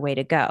this is the way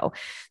to go.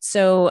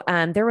 So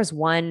there was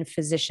one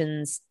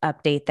physician's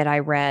update that I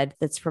read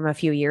that's from a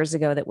few years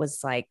ago that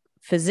was like,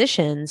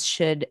 physicians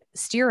should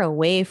steer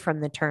away from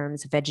the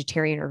terms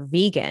vegetarian or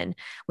vegan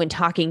when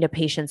talking to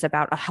patients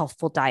about a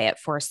healthful diet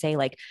for, say,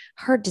 like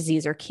heart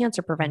disease or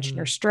cancer prevention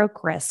or Mm-hmm.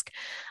 stroke risk,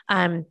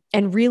 and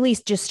really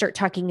just start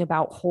talking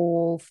about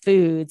whole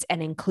foods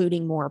and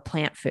including more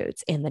plant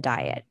foods in the Mm-hmm.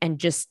 diet, and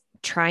just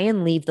try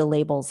and leave the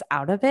labels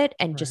out of it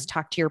and Right. just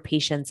talk to your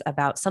patients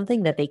about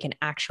something that they can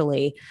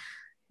actually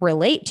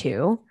relate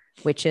to,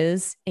 which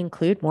is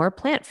include more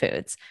plant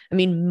foods. I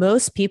mean,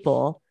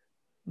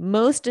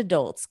 most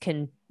adults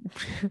can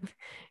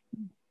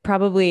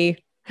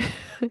probably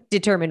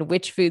determine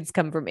which foods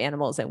come from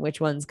animals and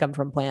which ones come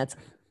from plants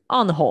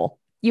on the whole,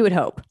 you would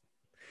hope.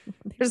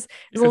 There's,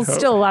 You would hope.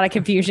 still a lot of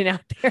confusion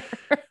out there.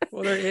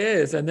 Well, there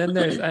is. And then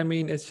there's, I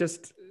mean, it's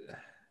just,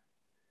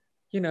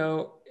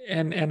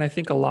 and I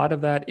think a lot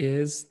of that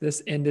is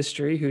this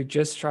industry who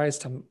just tries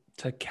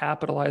to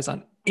capitalize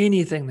on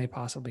anything they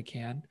possibly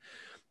can.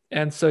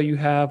 And so you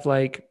have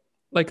like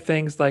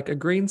things like a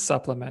green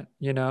supplement,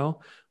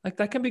 like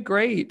that can be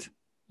great.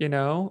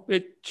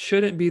 It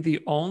shouldn't be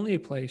the only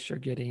place you're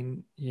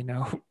getting,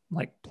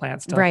 like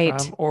plant stuff Right.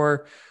 from,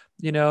 or,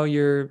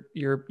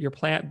 your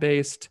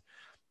plant-based,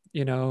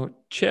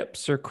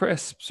 chips or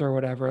crisps or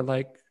whatever.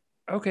 Like,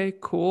 okay,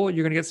 cool.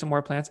 You're going to get some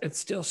more plants. It's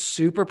still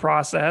super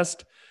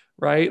processed,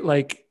 right?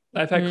 Like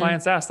I've had Mm-hmm.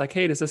 clients ask like,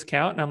 hey, does this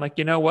count? And I'm like,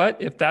 you know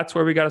what? If that's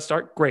where we got to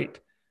start, great.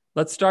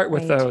 Let's start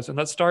with Right. those. And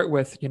let's start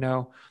with,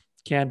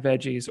 canned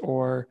veggies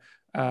or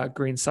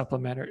green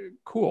supplement or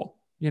cool.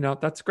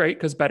 That's great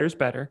because better's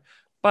better.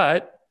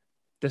 But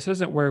this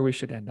isn't where we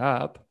should end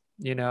up.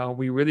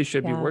 We really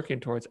should be Yeah. working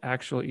towards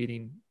actual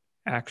eating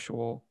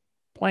actual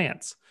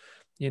plants,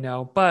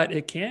 but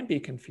it can be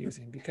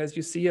confusing because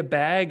you see a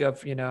bag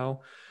of,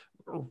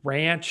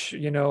 ranch,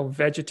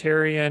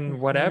 vegetarian,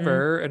 Mm-hmm.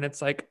 whatever. And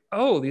it's like,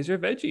 oh, these are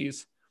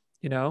veggies,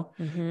 you know,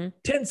 Mm-hmm.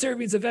 10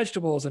 servings of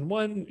vegetables and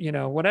one,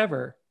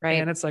 whatever. And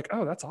Right. it's like,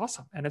 oh, that's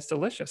awesome. And it's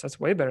delicious. That's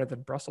way better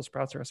than Brussels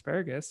sprouts or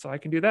asparagus. So I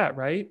can do that.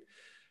 Right.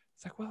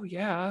 It's like, well,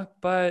 yeah,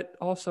 but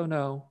also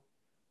no,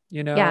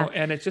 Yeah.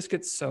 and it just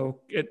gets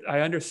I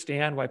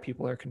understand why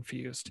people are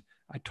confused.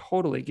 I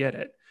totally get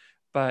it.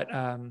 But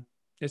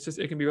it's just,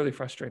 it can be really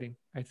frustrating,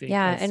 I think,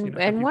 Yeah. as, for And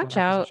people in watch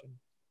our out. position.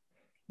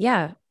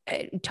 Yeah,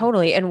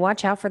 totally. And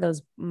watch out for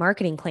those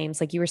marketing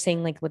claims. Like you were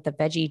saying, like with the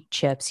veggie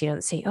chips,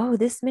 that say, oh,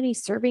 this many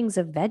servings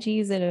of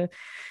veggies and a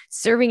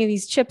serving of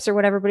these chips or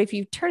whatever. But if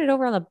you turn it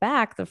over on the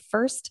back, the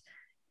first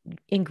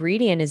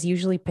ingredient is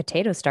usually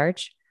potato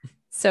starch.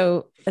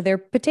 So they're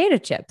potato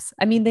chips.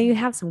 I mean, they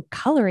have some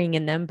coloring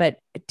in them, but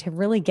to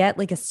really get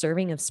like a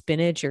serving of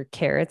spinach or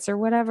carrots or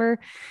whatever,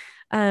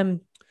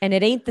 and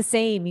it ain't the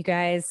same, you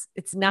guys.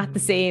 It's not the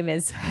Mm, same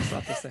as, it's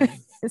not the same.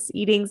 as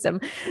eating some,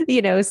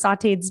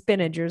 sauteed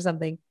spinach or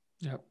something.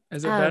 Yep.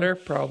 Is it Um, better?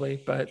 Probably,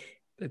 but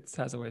it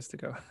has a ways to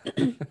go.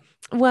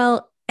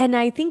 well, and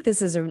I think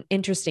this is an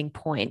interesting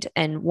point,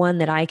 and one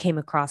that I came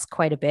across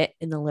quite a bit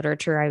in the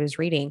literature I was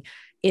reading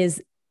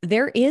is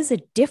there is a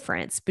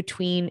difference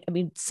between, I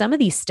mean, some of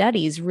these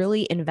studies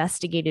really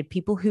investigated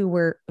people who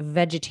were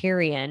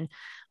vegetarian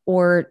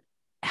or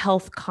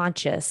health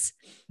conscious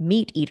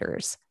meat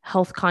eaters,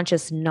 health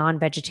conscious non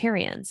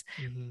vegetarians.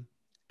 Mm-hmm.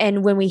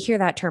 And when we hear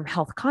that term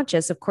health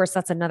conscious, of course,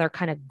 that's another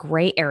kind of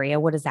gray area.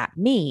 What does that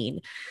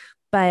mean?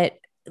 But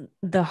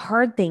the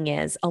hard thing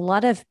is, a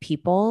lot of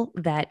people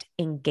that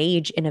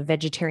engage in a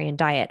vegetarian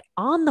diet,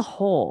 on the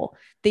whole,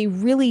 they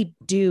really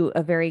do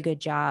a very good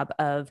job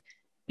of,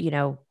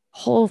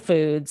 whole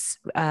foods,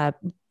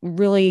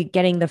 really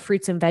getting the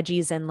fruits and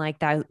veggies and like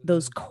that,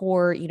 those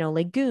core,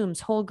 legumes,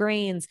 whole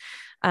grains,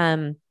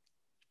 um,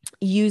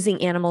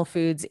 using animal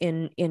foods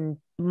in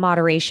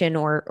moderation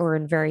or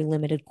in very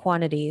limited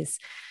quantities.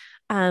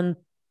 Um,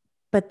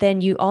 but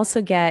then you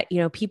also get,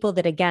 people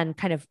that again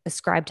kind of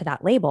ascribe to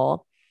that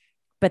label,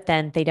 but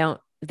then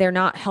they're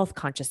not health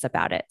conscious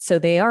about it. So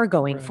they are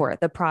going for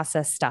the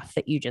processed stuff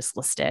that you just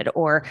listed,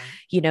 or,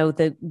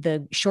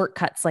 the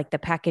shortcuts, like the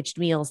packaged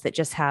meals that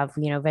just have,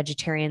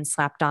 vegetarian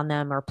slapped on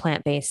them or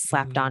plant-based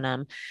slapped on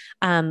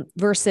them.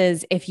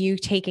 Versus if you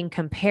take and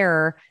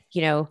compare,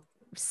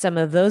 some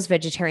of those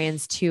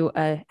vegetarians to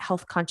a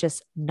health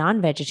conscious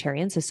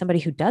non-vegetarian. So somebody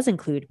who does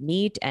include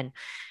meat and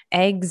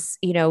eggs,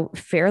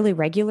 fairly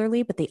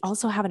regularly, but they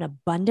also have an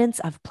abundance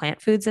of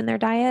plant foods in their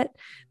diet.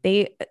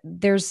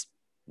 There's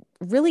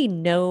really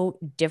no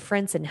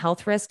difference in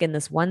health risk in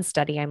this one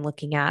study I'm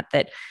looking at,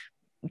 that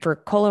for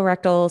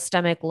colorectal,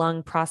 stomach,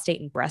 lung,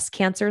 prostate, and breast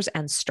cancers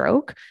and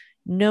stroke,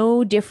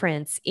 no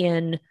difference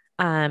in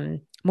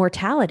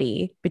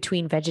mortality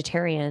between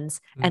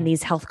vegetarians and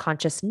these health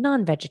conscious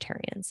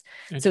non-vegetarians.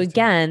 So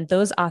again,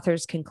 those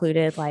authors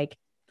concluded like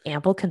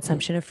ample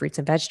consumption of fruits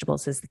and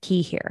vegetables is the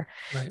key here.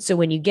 Right. So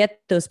when you get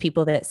those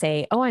people that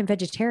say, oh, I'm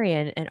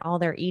vegetarian, and all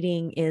they're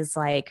eating is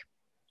like,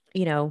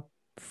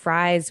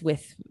 fries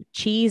with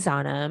cheese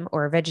on them,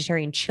 or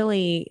vegetarian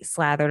chili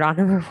slathered on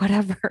them, or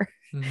whatever,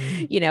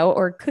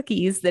 or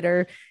cookies that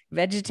are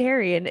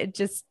vegetarian, it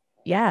just,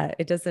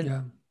 it doesn't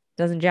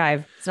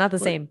jive. It's not the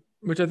same.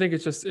 Which I think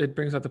it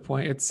brings out the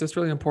point. It's just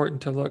really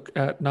important to look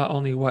at not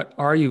only what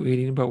are you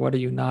eating, but what are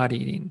you not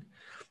eating,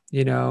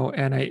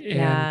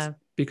 and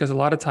because a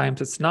lot of times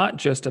it's not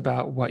just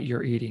about what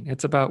you're eating.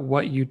 It's about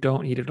what you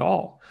don't eat at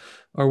all,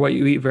 or what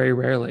you eat very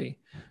rarely,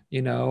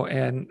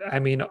 and I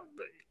mean,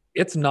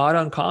 it's not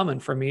uncommon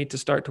for me to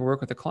start to work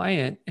with a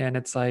client and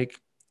it's like,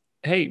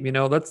 hey,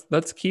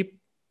 let's keep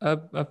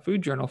a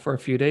food journal for a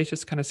few days,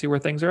 just kind of see where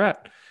things are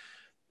at.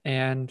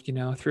 And,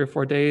 3 or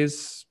 4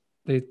 days,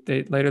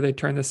 they later they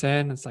turn this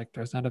in. It's like,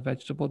 there's not a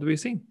vegetable to be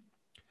seen.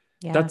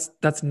 Yeah.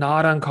 That's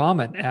not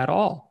uncommon at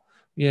all,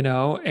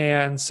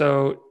 And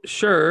so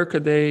sure,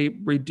 could they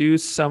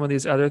reduce some of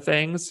these other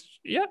things?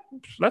 Yeah,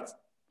 that's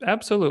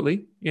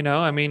absolutely,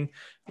 I mean,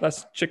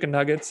 less chicken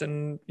nuggets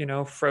and,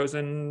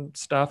 frozen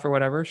stuff or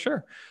whatever.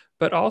 Sure.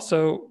 But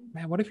also,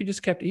 man, what if you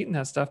just kept eating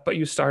that stuff, but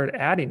you started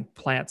adding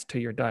plants to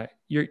your diet?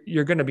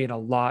 You're going to be in a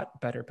lot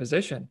better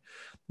position,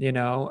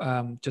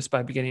 just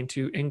by beginning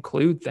to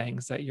include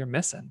things that you're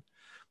missing,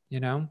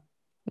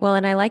 Well,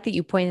 and I like that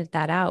you pointed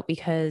that out,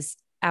 because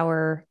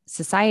our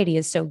society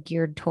is so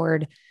geared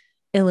toward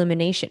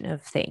elimination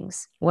of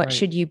things. What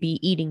should you be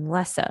eating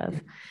less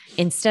of,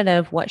 instead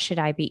of what should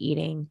I be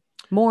eating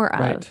more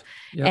of?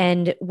 Yep.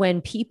 And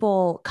when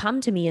people come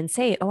to me and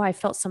say, oh, I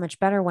felt so much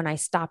better when I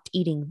stopped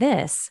eating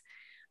this,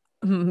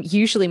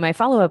 usually my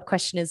follow-up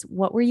question is,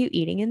 what were you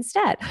eating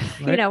instead?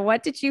 Right.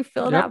 What did you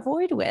fill that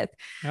void with?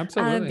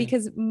 Absolutely.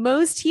 Because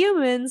most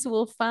humans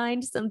will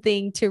find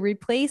something to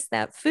replace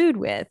that food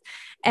with.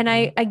 And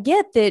I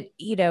get that,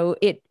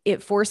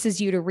 it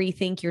forces you to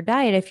rethink your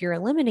diet if you're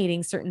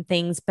eliminating certain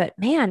things, but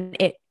man,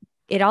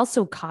 it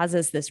also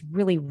causes this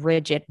really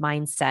rigid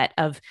mindset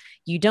of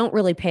you don't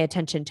really pay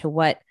attention to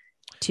what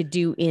to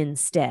do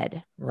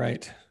instead.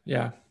 Right.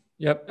 Yeah.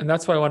 Yep. And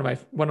that's why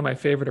one of my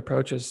favorite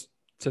approaches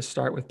to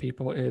start with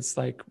people is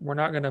like, we're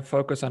not going to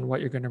focus on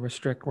what you're going to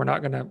restrict. We're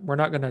not even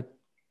going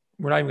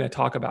to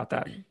talk about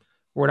that.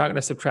 We're not going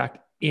to subtract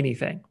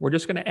anything. We're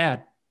just going to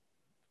add.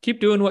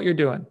 Keep doing what you're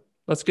doing.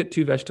 Let's get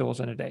 2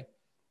 vegetables in a day.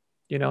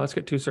 Let's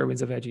get 2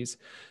 servings of veggies.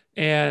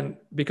 And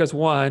because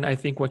one, I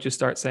think once you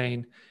start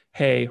saying,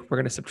 hey, we're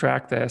going to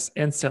subtract this,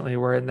 instantly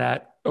we're in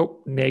that,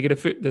 negative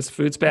food, this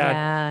food's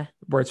bad,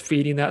 where it's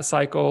feeding that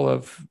cycle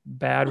of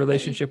bad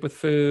relationship with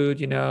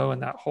food,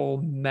 and that whole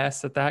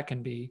mess that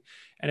can be.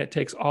 And it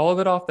takes all of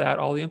it off that,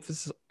 all the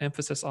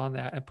emphasis on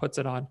that, and puts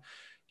it on,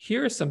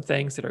 here are some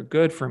things that are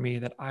good for me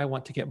that I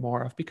want to get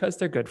more of because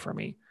they're good for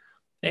me.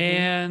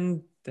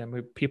 And then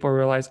people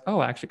realize, oh,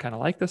 I actually kind of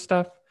like this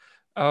stuff.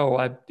 Oh,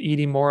 I'm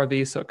eating more of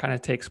these. So it kind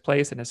of takes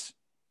place and it's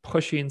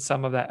pushing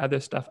some of that other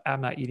stuff I'm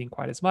not eating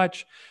quite as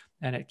much.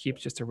 And it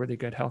keeps just a really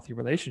good, healthy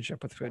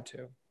relationship with food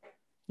too.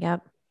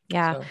 Yep.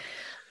 Yeah.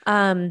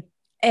 So.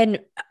 And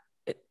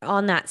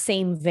on that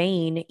same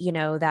vein,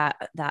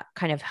 that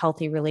kind of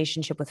healthy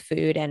relationship with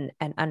food and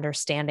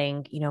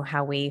understanding,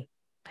 how we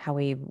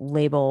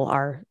label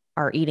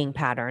our eating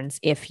patterns,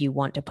 if you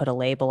want to put a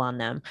label on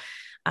them.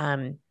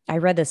 I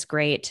read this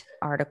great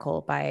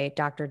article by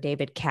Dr.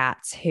 David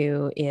Katz,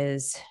 who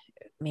is,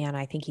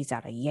 I think he's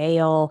out of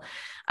Yale,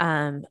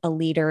 a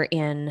leader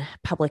in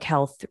public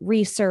health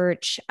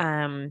research.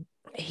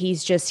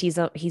 He's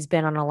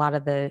been on a lot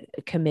of the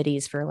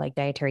committees for like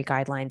dietary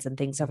guidelines and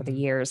things over the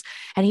years.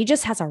 And he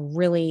just has a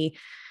really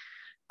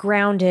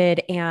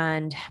grounded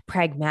and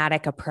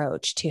pragmatic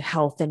approach to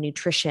health and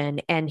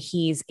nutrition. And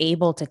he's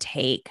able to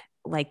take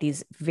like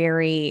these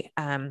very,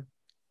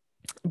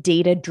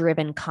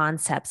 data-driven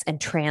concepts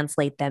and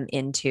translate them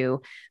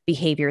into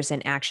behaviors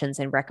and actions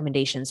and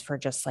recommendations for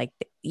just like,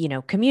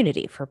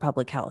 community, for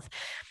public health.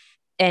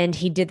 and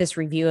he did this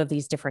review of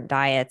these different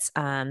diets.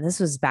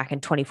 This was back in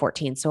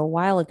 2014, so a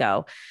while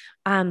ago.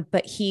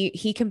 But he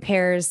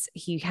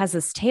has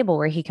this table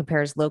where he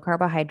compares low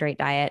carbohydrate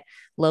diet,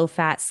 low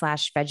fat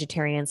 /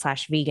 vegetarian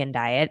 / vegan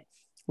diet,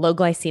 low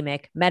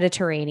glycemic,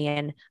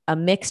 Mediterranean, a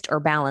mixed or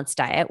balanced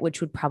diet, which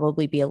would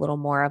probably be a little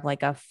more of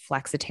like a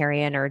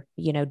flexitarian or,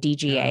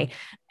 DGA,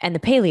 and the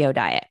paleo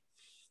diet.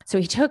 So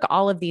he took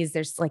all of these,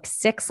 there's like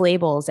 6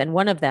 labels, and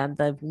one of them,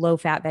 the low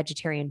fat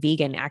vegetarian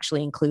vegan,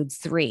 actually includes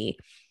 3.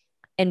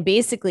 And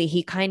basically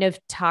he kind of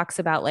talks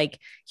about like,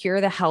 here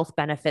are the health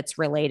benefits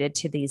related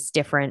to these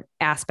different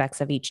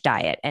aspects of each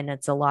diet. And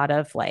it's a lot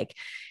of like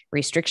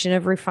restriction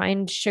of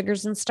refined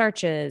sugars and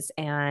starches,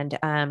 and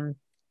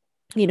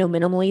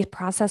minimally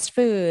processed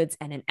foods,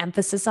 and an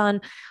emphasis on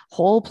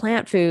whole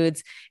plant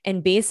foods.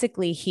 And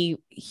basically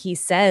he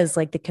says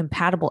like the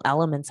compatible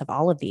elements of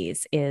all of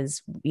these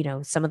is,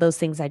 some of those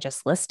things I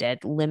just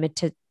listed, limit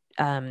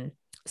to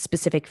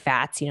specific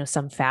fats,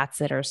 some fats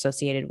that are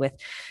associated with,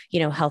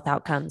 health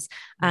outcomes,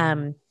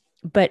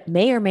 but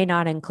may or may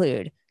not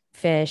include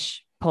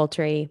fish,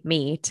 poultry,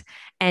 meat.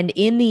 And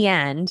in the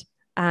end,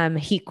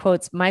 he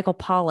quotes Michael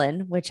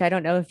Pollan, which I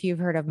don't know if you've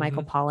heard of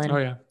Michael Pollan. Oh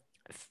yeah.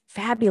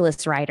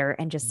 Fabulous writer.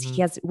 And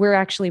just, we're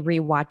actually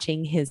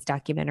rewatching his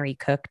documentary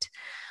Cooked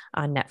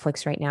on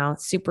Netflix right now.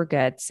 Super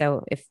good.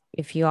 So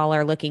if you all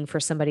are looking for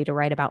somebody to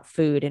write about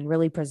food and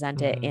really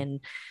present it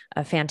in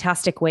a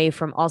fantastic way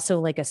from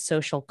also like a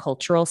social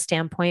cultural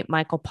standpoint,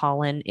 Michael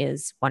Pollan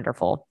is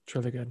wonderful. It's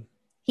really good.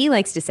 He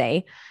likes to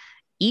say,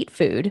 eat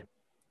food,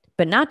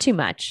 but not too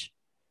much,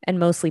 and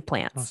mostly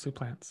plants. Mostly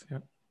plants.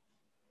 Yep.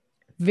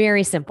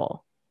 Very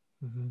simple.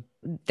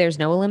 There's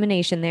no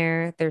elimination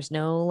there. There's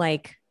no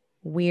like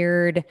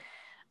weird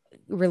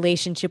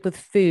relationship with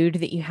food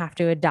that you have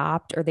to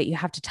adopt or that you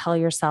have to tell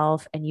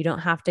yourself, and you don't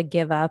have to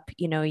give up,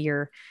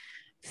 your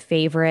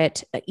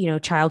favorite,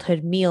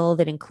 childhood meal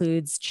that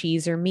includes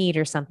cheese or meat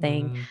or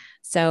something.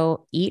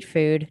 So eat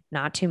food,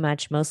 not too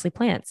much, mostly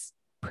plants.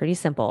 Pretty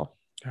simple.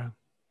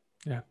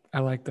 Yeah. I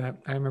like that.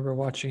 I remember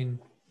watching,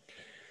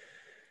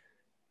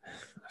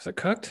 is it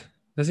Cooked?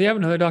 Does he have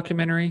another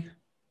documentary?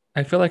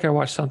 I feel like I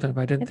watched something,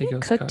 but I didn't think it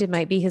was Cooked. It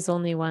might be his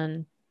only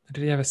one.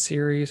 Did he have a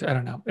series? I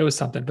don't know. It was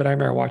something, but I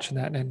remember watching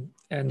that,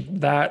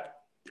 and that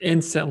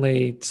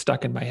instantly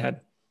stuck in my head.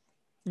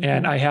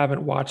 And I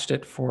haven't watched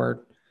it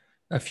for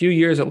a few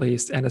years at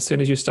least. And as soon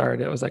as you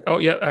started, it was like, oh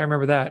yeah, I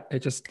remember that.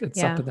 It's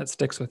something that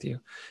sticks with you,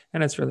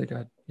 and it's really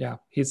good. Yeah.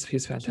 He's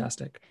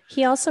fantastic.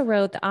 He also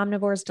wrote The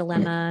Omnivore's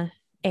Dilemma,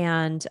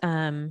 and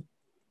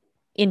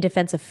In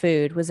Defense of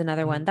Food was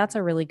another one. That's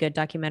a really good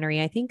documentary.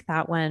 I think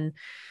that one,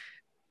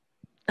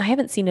 I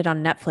haven't seen it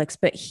on Netflix,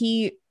 but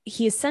he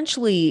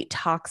essentially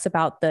talks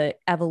about the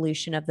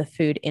evolution of the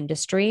food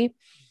industry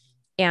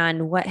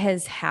and what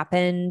has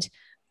happened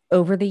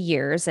over the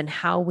years and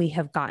how we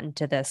have gotten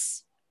to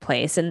this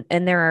place. And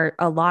there are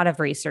a lot of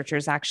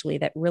researchers actually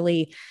that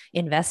really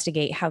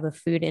investigate how the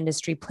food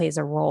industry plays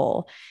a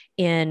role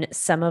in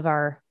some of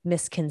our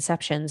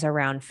misconceptions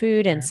around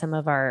food and some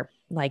of our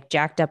like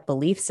jacked up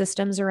belief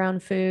systems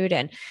around food,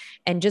 and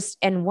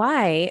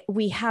why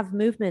we have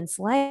movements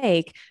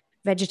like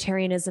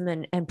vegetarianism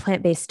and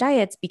plant-based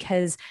diets,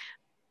 because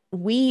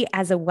we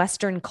as a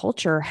Western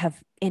culture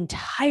have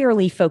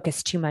entirely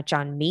focused too much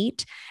on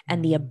meat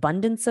and the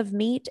abundance of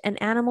meat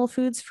and animal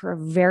foods for a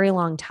very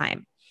long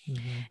time.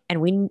 And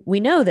we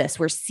know this,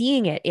 we're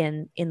seeing it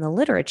in the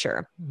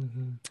literature.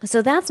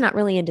 So that's not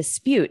really in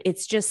dispute.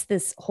 It's just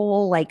this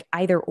whole like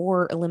either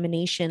or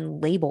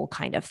elimination label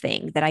kind of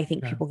thing that I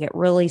think people get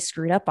really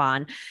screwed up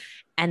on.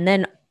 And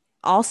then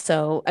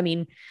also, I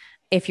mean,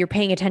 if you're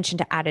paying attention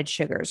to added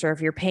sugars, or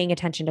if you're paying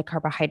attention to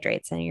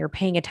carbohydrates, and you're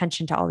paying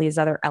attention to all these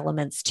other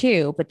elements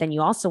too, but then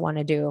you also want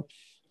to do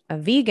a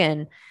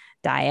vegan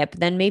diet, but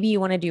then maybe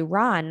you want to do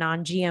raw and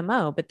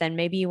non-GMO, but then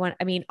maybe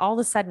all of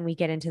a sudden we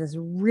get into this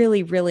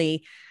really,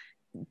 really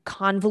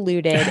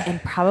convoluted and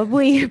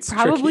probably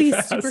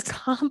super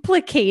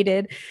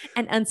complicated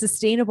and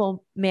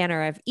unsustainable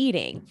manner of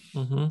eating.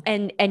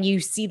 And you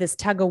see this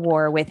tug of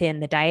war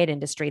within the diet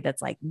industry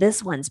that's like,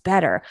 this one's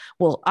better.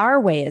 Well, our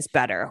way is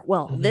better.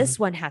 Well, this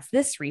one has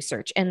this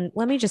research. And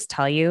let me just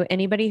tell you,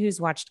 anybody who's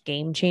watched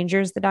Game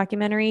Changers, the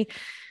documentary,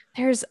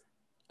 there's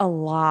a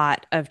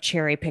lot of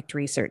cherry-picked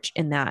research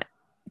in that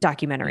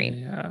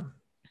documentary.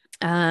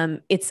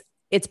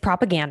 It's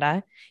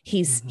propaganda.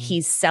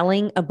 He's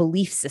selling a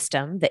belief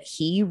system that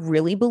he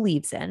really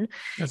believes in.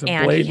 There's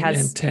a blatant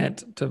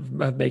intent of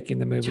making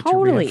the movie to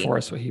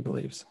reinforce what he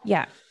believes.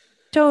 Yeah,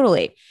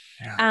 totally.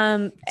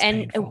 And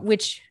painful.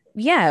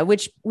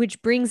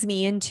 which brings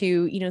me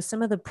into,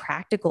 some of the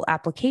practical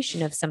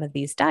application of some of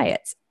these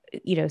diets,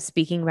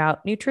 speaking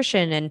about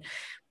nutrition and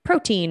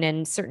protein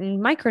and certain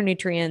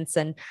micronutrients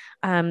and,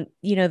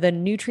 the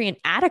nutrient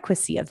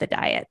adequacy of the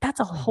diet. That's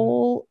a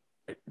whole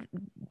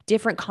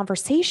different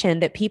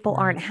conversation that people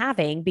aren't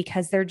having,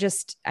 because they're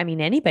just,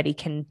 anybody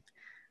can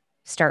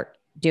start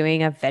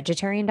doing a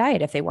vegetarian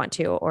diet if they want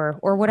to,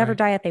 or whatever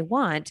diet they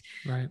want,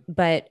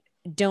 but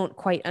don't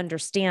quite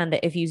understand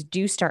that if you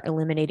do start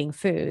eliminating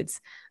foods,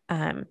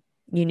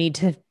 you need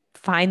to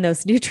find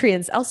those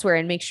nutrients elsewhere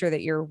and make sure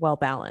that you're well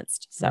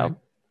balanced. So, right.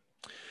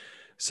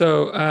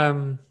 So,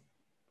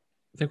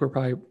 I think we're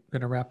probably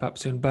going to wrap up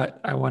soon,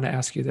 but I want to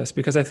ask you this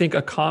because I think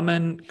a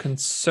common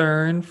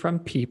concern from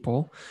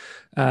people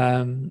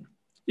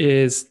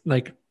is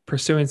like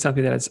pursuing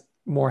something that is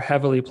more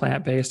heavily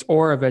plant-based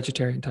or a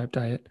vegetarian type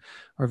diet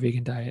or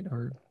vegan diet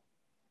or,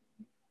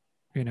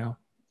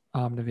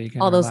 omnivegan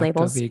all or those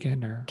labels,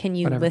 lacto-vegan or can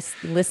you whatever.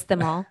 list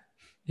them all?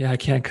 Yeah, I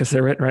can because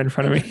they're written right in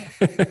front of me.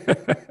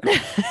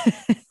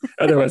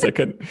 Otherwise I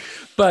couldn't.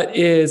 But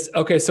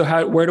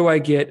so where do I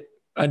get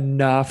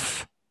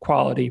enough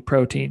quality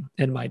protein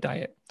in my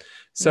diet?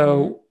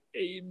 So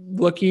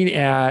looking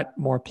at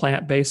more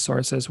plant-based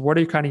sources, what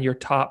are kind of your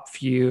top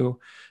few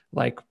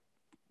like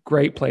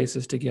great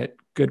places to get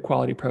good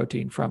quality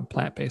protein from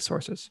plant-based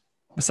sources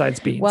besides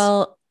beans?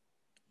 Well,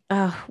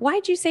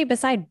 why'd you say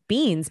beside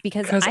beans?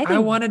 Because I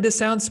wanted to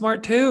sound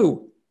smart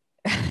too.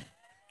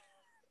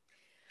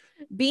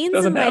 Beans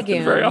Doesn't and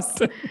happen very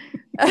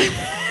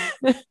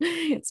legumes,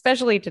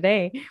 especially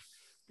today.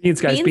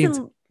 Beans, guys, beans.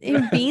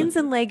 Beans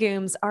and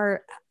legumes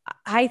are,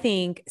 I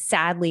think,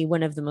 sadly,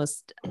 one of the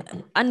most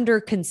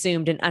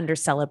underconsumed and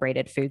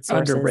undercelebrated food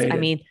sources. Underrated, I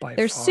mean,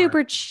 they're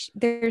super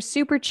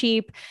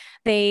cheap.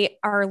 They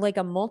are like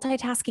a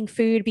multitasking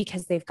food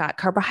because they've got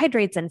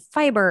carbohydrates and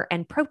fiber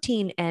and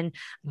protein and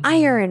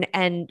iron,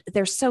 and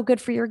they're so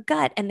good for your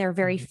gut, and they're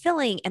very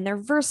filling, and they're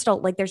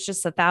versatile. Like there's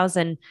just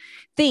 1,000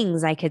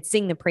 things I could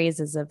sing the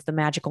praises of the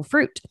magical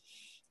fruit.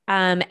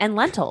 And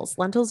lentils.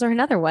 Lentils are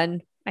another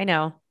one. I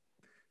know.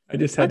 I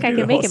just had to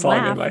do the whole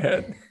song in my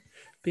head.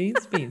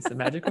 Beans, the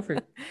magical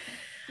fruit.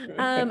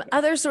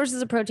 Other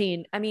sources of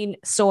protein. I mean,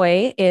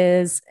 soy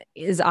is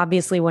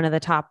obviously one of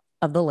the top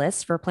of the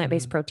list for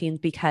plant-based proteins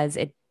because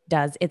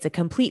it's a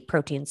complete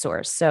protein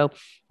source. So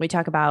we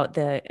talk about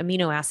the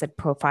amino acid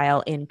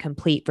profile in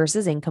complete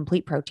versus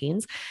incomplete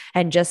proteins.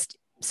 And just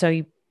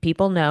so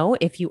people know,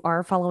 if you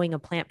are following a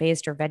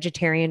plant-based or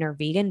vegetarian or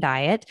vegan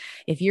diet,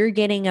 if you're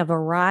getting a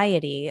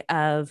variety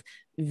of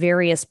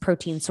various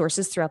protein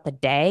sources throughout the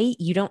day,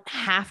 you don't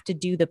have to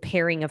do the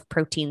pairing of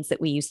proteins that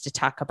we used to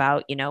talk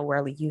about,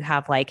 where you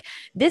have like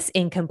this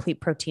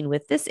incomplete protein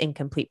with this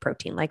incomplete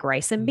protein, like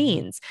rice and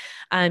beans.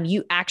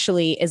 You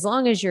actually, as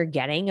long as you're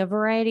getting a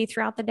variety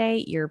throughout the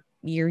day, you're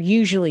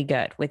usually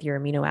good with your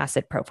amino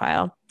acid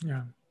profile.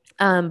 Yeah.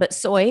 But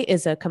soy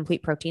is a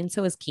complete protein.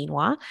 So is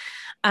quinoa.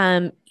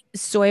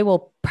 Soy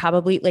will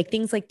probably, like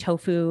things like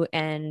tofu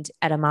and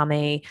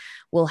edamame,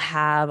 will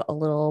have a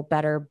little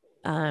better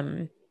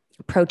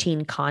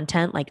protein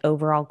content, like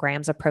overall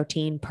grams of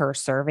protein per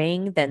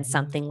serving, than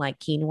something like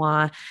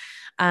quinoa.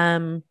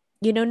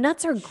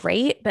 Nuts are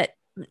great, but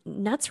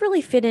nuts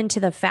really fit into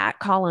the fat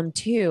column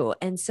too.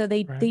 And so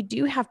they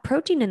do have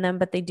protein in them,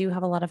 but they do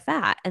have a lot of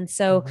fat. And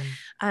so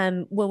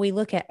when we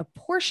look at a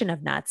portion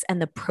of nuts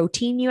and the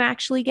protein you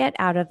actually get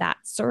out of that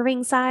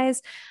serving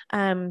size,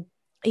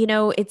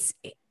 it's,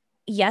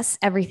 yes,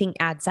 everything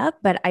adds up,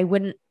 but I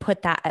wouldn't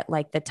put that at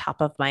like the top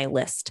of my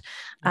list,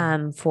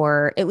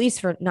 for at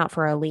least not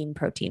for a lean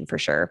protein for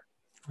sure.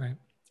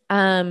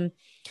 Right.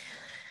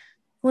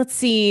 Let's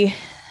see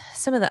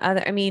some of the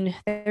other,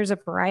 there's a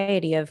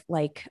variety of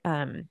like,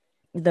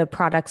 the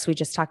products we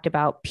just talked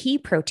about. Pea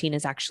protein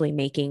is actually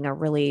making a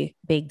really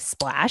big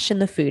splash in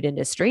the food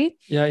industry.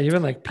 Yeah.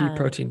 Even like pea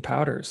protein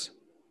powders.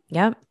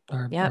 Yep.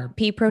 Are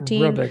pea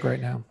protein. Real big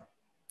right now.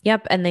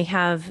 Yep. And they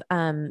have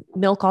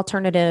milk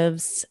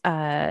alternatives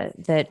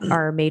that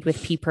are made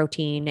with pea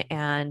protein.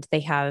 And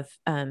they have,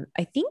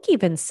 I think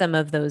even some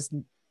of those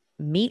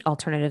meat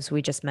alternatives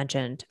we just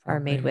mentioned are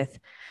made with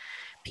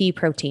pea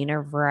protein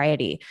or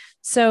variety.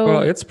 So,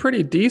 well, it's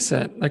pretty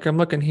decent. Like I'm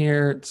looking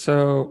here.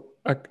 So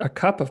a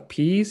cup of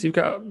peas, you've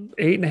got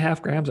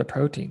 8.5 grams of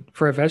protein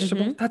for a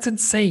vegetable. That's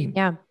insane.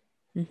 Yeah.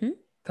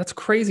 That's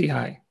crazy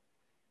high.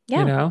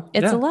 Yeah.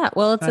 It's a lot.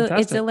 Well,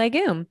 it's a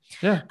legume.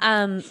 Yeah.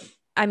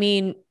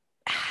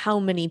 How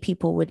many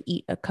people would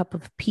eat a cup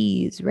of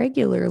peas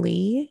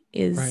regularly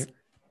is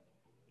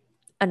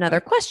another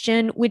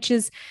question, which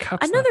is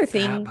another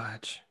thing.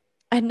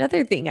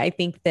 Another thing I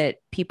think that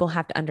people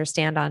have to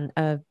understand on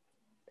a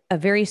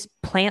very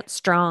plant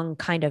strong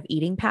kind of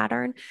eating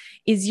pattern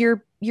is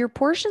your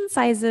portion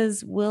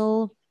sizes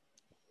will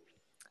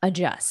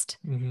adjust,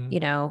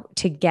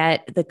 to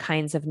get the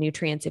kinds of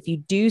nutrients. If you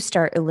do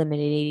start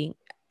eliminating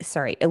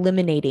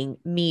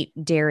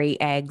meat,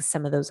 dairy, eggs,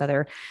 some of those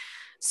other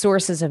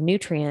sources of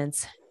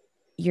nutrients,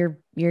 you're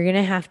going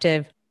to have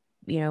to,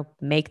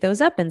 make those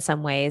up in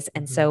some ways.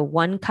 And so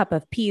 1 cup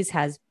of peas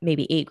has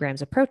maybe 8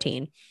 grams of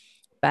protein,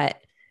 but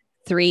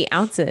 3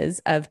 ounces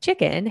of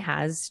chicken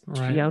has,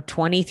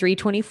 23,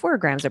 24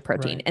 grams of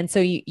protein. Right. And so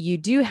you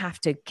do have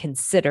to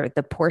consider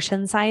the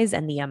portion size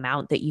and the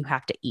amount that you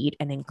have to eat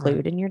and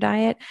include in your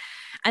diet.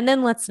 And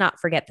then let's not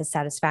forget the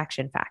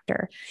satisfaction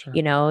factor.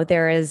 Sure.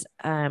 There is,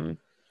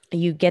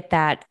 you get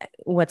that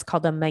what's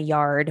called a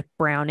Maillard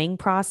browning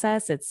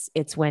process.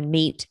 It's when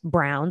meat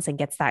browns and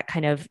gets that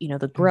kind of,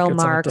 the grill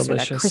marks or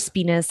that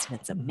crispiness, and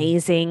it's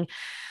amazing.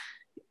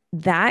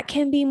 That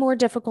can be more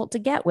difficult to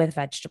get with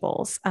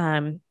vegetables,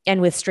 and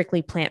with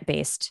strictly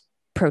plant-based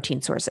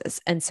protein sources.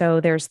 And so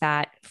there's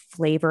that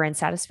flavor and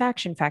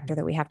satisfaction factor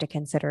that we have to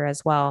consider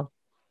as well.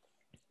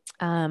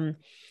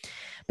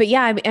 But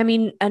yeah, I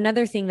mean,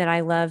 another thing that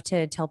I love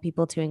to tell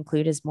people to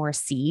include is more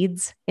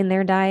seeds in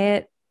their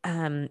diet.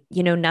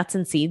 Nuts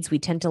and seeds, we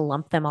tend to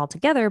lump them all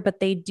together, but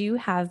they do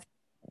have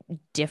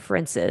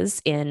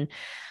differences in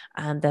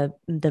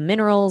the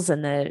minerals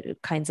and the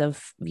kinds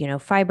of,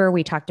 fiber.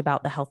 We talked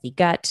about the healthy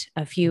gut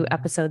a few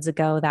episodes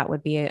ago. That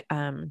would be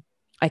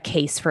a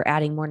case for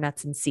adding more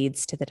nuts and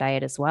seeds to the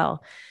diet as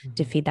well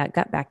to feed that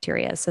gut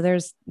bacteria. So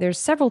there's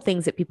several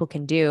things that people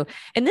can do.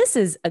 And this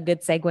is a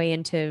good segue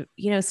into,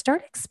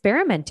 start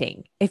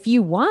experimenting if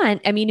you want.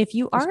 I mean, if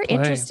you are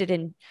interested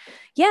in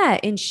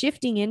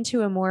shifting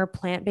into a more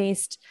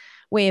plant-based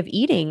way of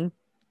eating,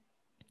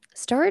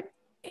 start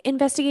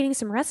investigating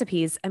some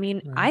recipes. I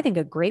mean, I think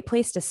a great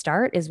place to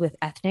start is with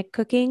ethnic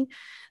cooking.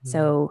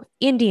 So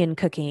Indian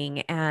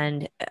cooking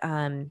and,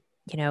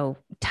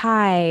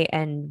 Thai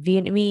and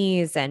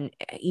Vietnamese and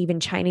even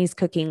Chinese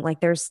cooking. Like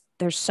there's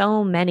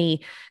so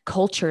many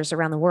cultures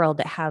around the world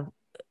that have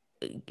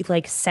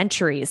like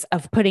centuries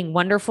of putting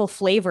wonderful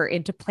flavor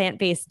into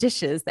plant-based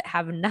dishes that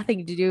have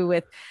nothing to do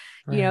with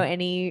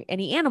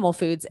any animal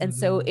foods. And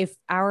so if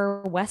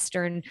our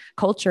Western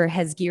culture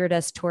has geared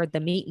us toward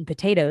the meat and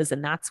potatoes,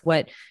 and that's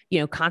what,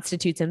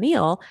 constitutes a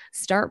meal,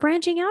 start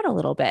branching out a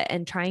little bit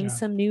and trying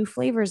some new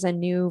flavors and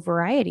new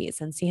varieties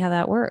and see how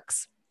that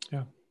works.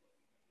 Yeah.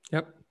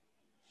 Yep.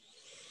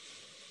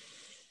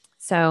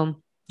 So,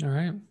 all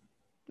right.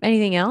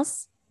 Anything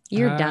else?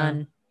 You're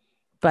done,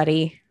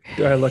 buddy.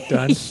 Do I look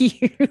done?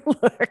 You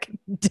look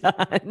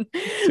done.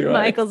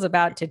 Michael's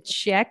about to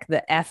check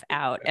the F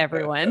out,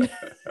 everyone.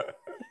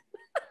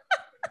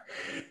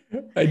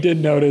 I did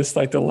notice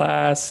like the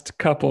last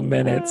couple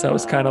minutes, I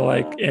was kind of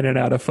like in and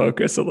out of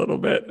focus a little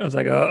bit. I was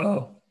like,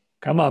 oh,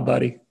 come on,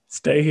 buddy.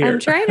 Stay here. I'm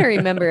trying to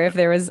remember if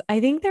I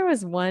think there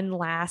was one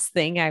last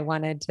thing I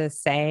wanted to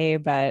say,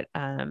 but,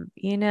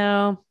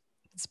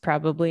 it's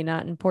probably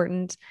not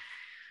important.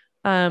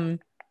 I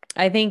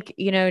think,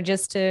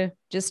 just to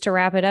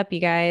wrap it up,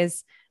 you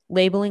guys,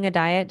 labeling a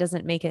diet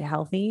doesn't make it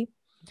healthy.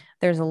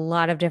 There's a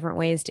lot of different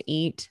ways to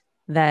eat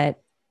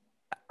that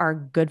are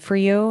good for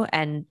you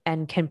and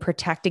can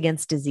protect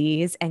against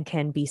disease and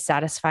can be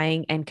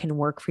satisfying and can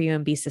work for you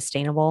and be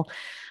sustainable.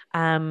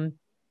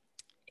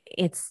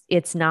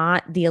 It's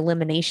not the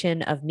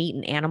elimination of meat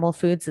and animal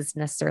foods that's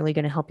necessarily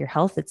going to help your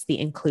health. It's the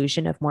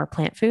inclusion of more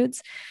plant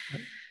foods.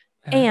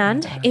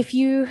 And if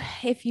you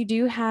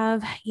do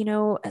have,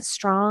 a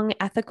strong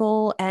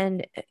ethical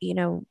and,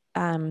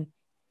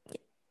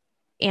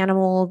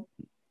 animal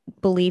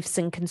beliefs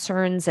and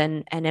concerns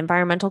and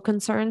environmental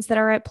concerns that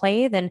are at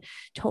play, then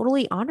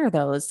totally honor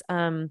those.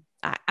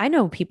 I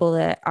know people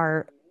that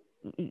are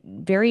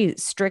very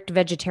strict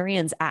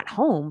vegetarians at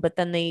home, but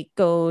then they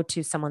go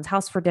to someone's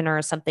house for dinner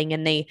or something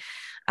and they,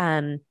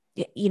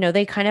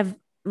 they kind of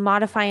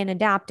modify and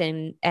adapt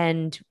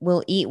and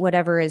will eat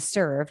whatever is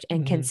served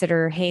and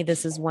consider, hey,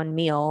 this is one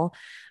meal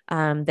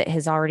that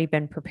has already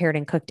been prepared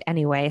and cooked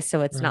anyway.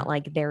 So it's not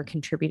like they're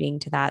contributing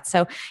to that.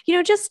 So,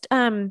 just,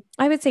 I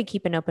would say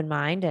keep an open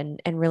mind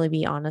and really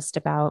be honest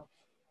about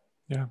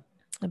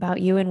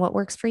you and what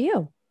works for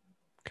you.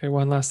 Okay.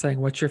 One last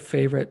thing. What's your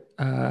favorite,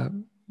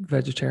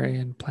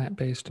 vegetarian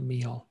plant-based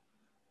meal?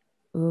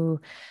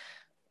 Ooh,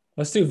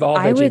 let's do all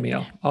veggie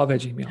meal. Oh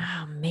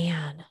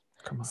man.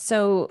 Come on.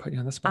 So put you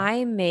on the spot.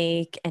 I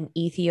make an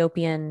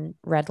Ethiopian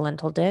red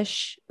lentil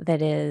dish that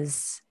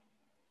is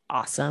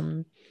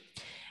awesome.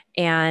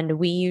 And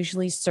we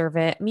usually serve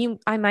it. I mean,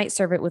 I might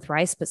serve it with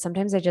rice, but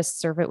sometimes I just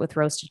serve it with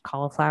roasted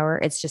cauliflower.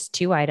 It's just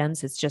 2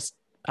 items. It's just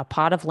a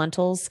pot of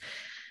lentils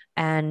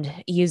and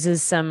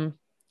uses some,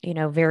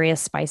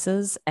 various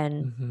spices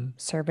and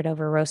serve it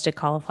over roasted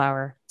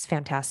cauliflower. It's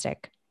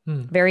fantastic.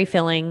 Very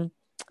filling.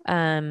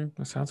 That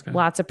sounds good.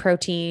 Lots of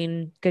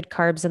protein, good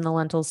carbs in the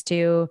lentils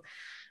too.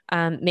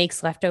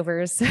 Makes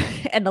leftovers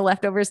and the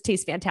leftovers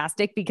taste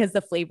fantastic because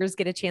the flavors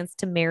get a chance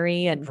to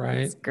marry and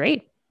it's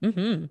great.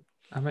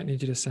 I might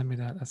need you to send me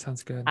that. That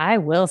sounds good. I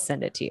will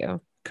send it to you.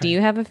 Okay. Do you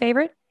have a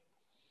favorite?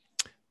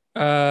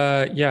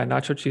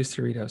 Nacho cheese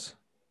Doritos.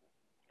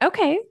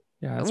 Okay.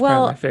 Yeah, that's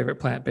probably my favorite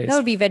plant-based. That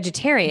would be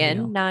vegetarian,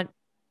 meal. not.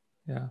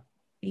 Yeah.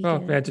 Well,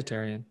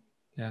 vegetarian.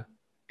 Yeah.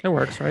 It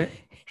works, right?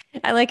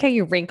 I like how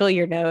you wrinkle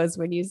your nose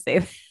when you say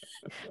that.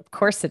 Of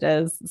course it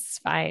is. It's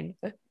fine.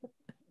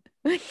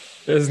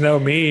 There's no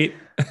meat.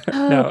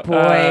 Oh no,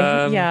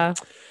 boy. Yeah.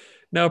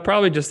 No,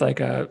 probably just like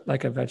a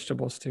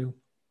vegetable stew.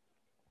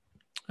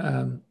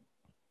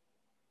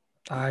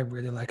 I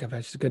really like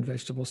good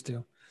vegetable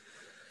stew.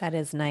 That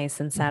is nice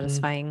and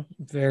satisfying.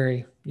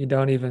 Very. You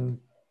don't even,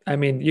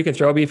 you can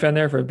throw beef in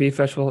there for a beef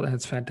vegetable and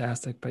it's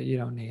fantastic, but you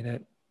don't need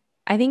it.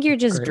 I think you're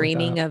just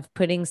dreaming of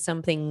putting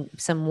some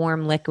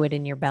warm liquid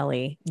in your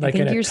belly. Like I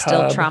think you're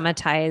still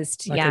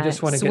traumatized. Like I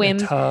just want to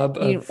get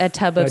a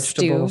tub of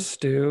vegetable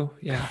stew.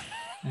 Yeah.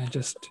 And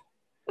just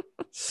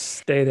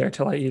stay there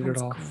till I eat it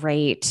all.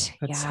 Great.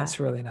 That's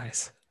really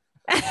nice.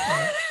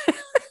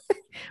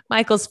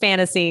 Michael's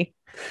fantasy.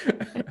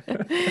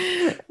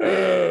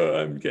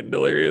 I'm getting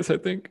delirious, I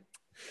think.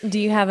 Do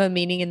you have a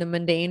meaning in the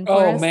mundane for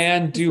Oh us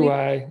man, this do week?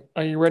 I?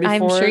 Are you ready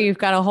I'm for sure it? you've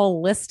got a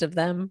whole list of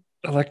them.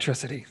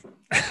 Electricity.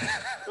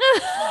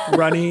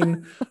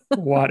 Running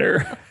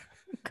water.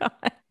 God.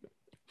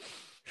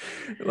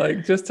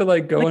 Like just to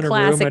like The go in a room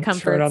classic and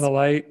turn on comforts. the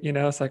light,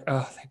 it's like,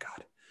 oh, thank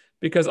God.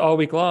 Because all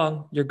week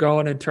long, you're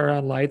going and turn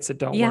on lights that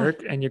don't Yeah.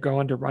 work and you're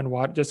going to run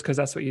water just because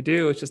that's what you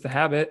do. It's just a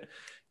habit.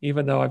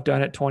 Even though I've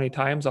done it 20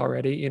 times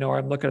already,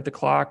 I'm looking at the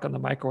clock on the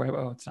microwave.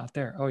 Oh, it's not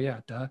there. Oh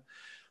yeah, duh.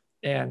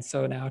 And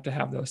so now to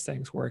have those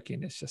things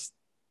working, it's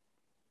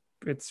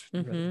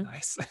really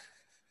nice.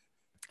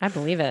 I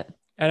believe it.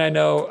 And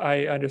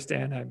I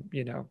understand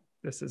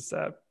this is,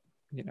 what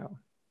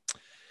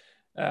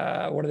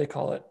do they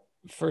call it?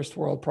 First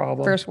world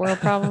problem. First world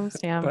problems.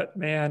 Yeah. But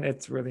man,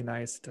 it's really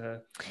nice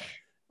to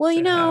Well,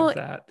 have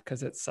that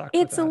because it sucks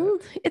it's a little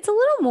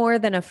more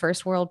than a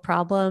first world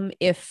problem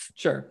if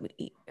Sure.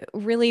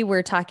 really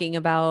we're talking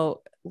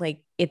about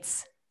like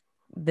it's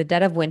the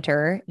dead of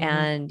winter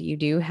and you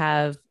do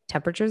have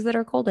temperatures that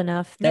are cold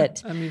enough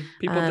that I mean,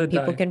 people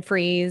people die. can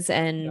freeze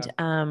and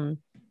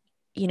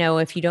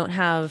if you don't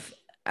have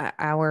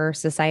our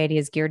society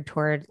is geared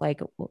toward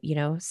like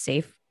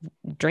safe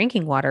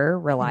drinking water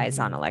relies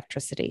on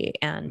electricity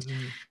and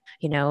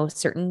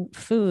certain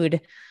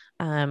food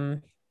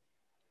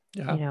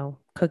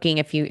cooking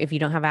if you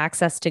don't have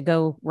access to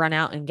go run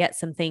out and get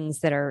some things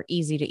that are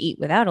easy to eat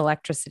without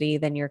electricity,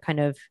 then you're kind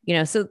of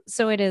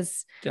so it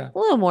is a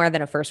little more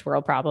than a first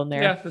world problem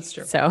there. Yeah, that's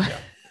true. So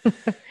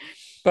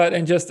but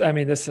and just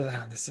this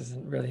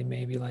isn't really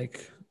maybe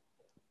like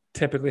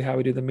typically how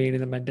we do the mean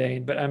and the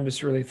mundane, but I'm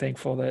just really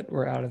thankful that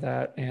we're out of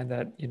that and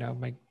that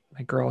my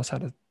girls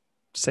had a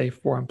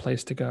safe, warm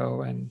place to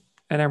go, and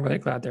I'm really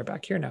glad they're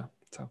back here now.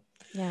 So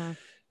yeah,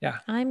 yeah,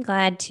 I'm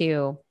glad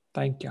too.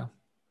 Thank you.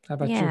 How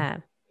about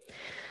you?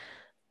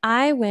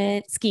 I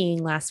went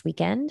skiing last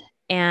weekend,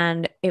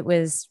 and it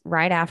was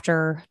right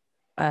after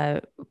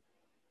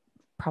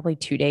probably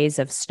 2 days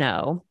of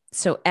snow.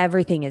 So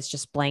everything is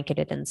just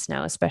blanketed in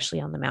snow, especially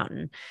on the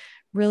mountain.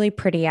 Really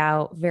pretty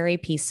out, very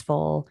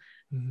peaceful.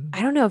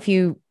 I don't know if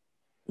you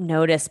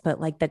notice,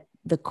 but like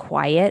the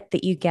quiet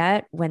that you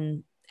get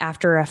when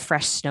after a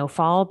fresh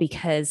snowfall,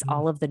 because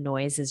all of the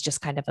noise is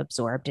just kind of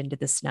absorbed into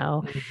the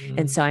snow.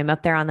 And so I'm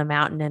up there on the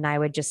mountain and I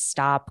would just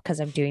stop because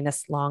I'm doing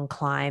this long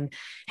climb,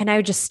 and I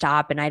would just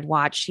stop and I'd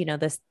watch,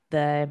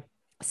 the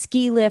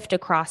ski lift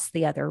across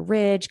the other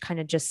ridge,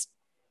 kind of just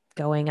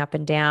going up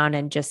and down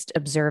and just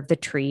observe the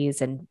trees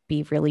and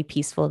be really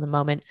peaceful in the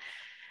moment.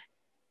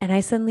 And I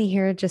suddenly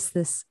hear just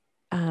this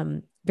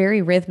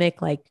very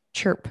rhythmic, like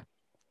chirp.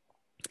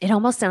 It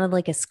almost sounded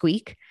like a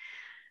squeak.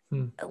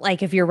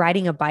 Like if you're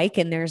riding a bike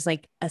and there's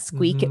like a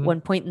squeak at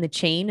one point in the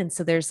chain. And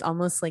so there's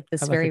almost like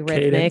this very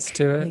rhythmic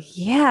to it.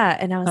 Yeah.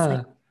 And I was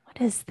like, what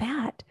is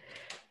that?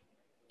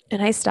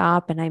 And I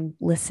stop and I'm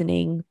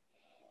listening.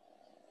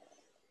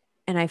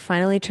 And I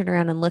finally turn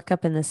around and look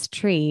up in this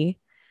tree,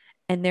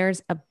 and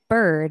there's a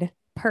bird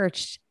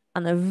perched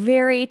on the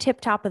very tip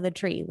top of the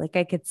tree. Like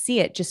I could see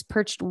it just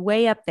perched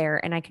way up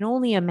there. And I can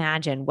only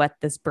imagine what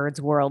this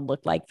bird's world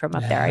looked like from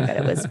up there. I bet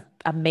it was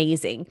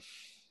amazing.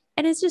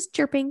 And it's just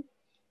chirping.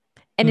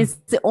 And it's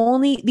the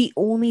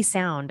only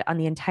sound on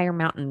the entire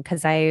mountain.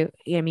 Cause I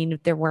mean,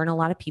 there weren't a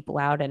lot of people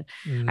out, and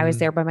I was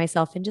there by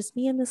myself and just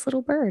me and this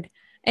little bird.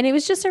 And it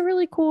was just a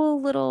really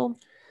cool little,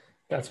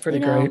 that's pretty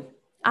great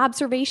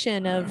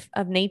observation of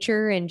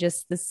nature and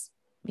just this,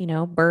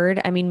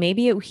 bird. I mean,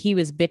 maybe he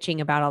was bitching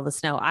about all the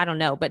snow. I don't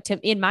know. But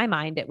in my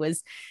mind, it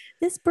was,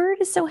 this bird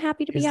is so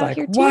happy to be out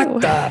here too.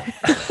 What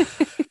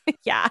the?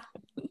 Yeah.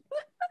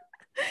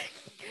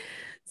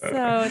 So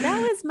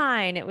that was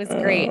mine. It was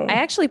great. I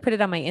actually put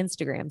it on my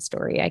Instagram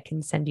story. I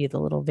can send you the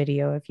little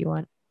video if you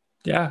want.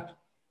 Yeah.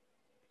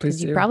 Please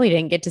do. You probably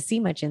didn't get to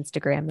see much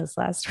Instagram this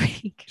last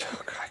week.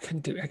 Oh, God, I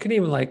couldn't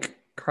even like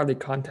hardly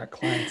contact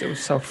clients. It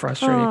was so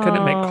frustrating. I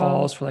couldn't make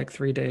calls for like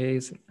 3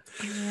 days.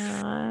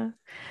 Yeah.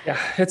 Yeah,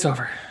 it's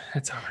over.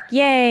 It's over.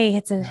 Yay.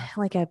 It's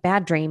like a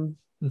bad dream.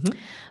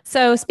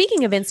 So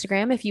speaking of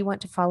Instagram, if you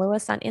want to follow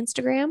us on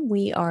Instagram,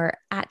 we are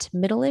at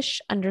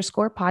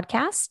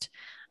Middleish_podcast.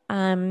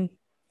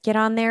 Get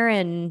on there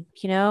and,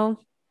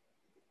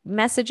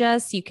 message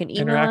us. You can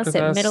email us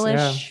at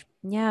Middleish.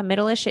 Yeah.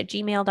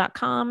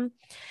 Middleish@gmail.com.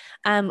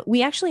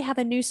 We actually have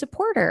a new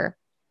supporter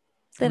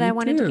that I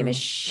wanted to give a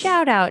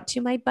shout out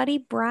to, my buddy,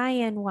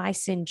 Brian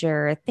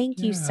Weisinger. Thank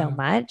you so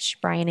much,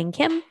 Brian and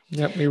Kim,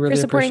 we really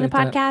for supporting the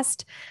appreciate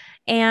podcast.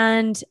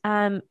 And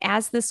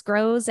as this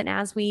grows and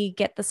as we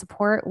get the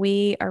support,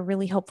 we are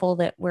really hopeful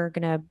that we're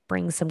going to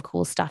bring some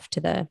cool stuff to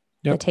the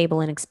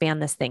table and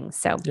expand this thing.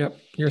 So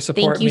your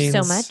support thank you means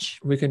so much.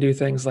 We can do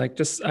things like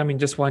just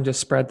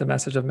spread the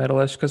message of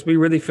Middleish, because we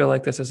really feel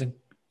like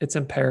it's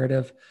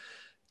imperative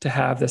to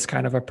have this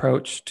kind of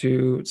approach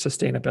to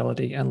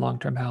sustainability and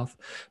long-term health,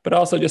 but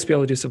also just be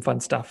able to do some fun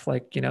stuff,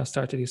 like,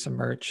 start to do some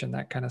merch and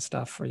that kind of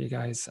stuff for you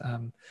guys.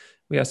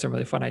 We have some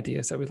really fun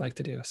ideas that we'd like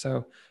to do.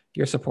 So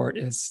your support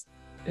it's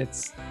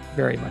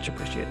very much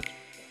appreciated.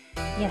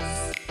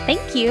 Yes.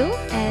 Thank you.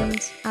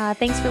 And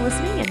thanks for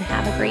listening, and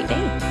have a great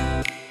day.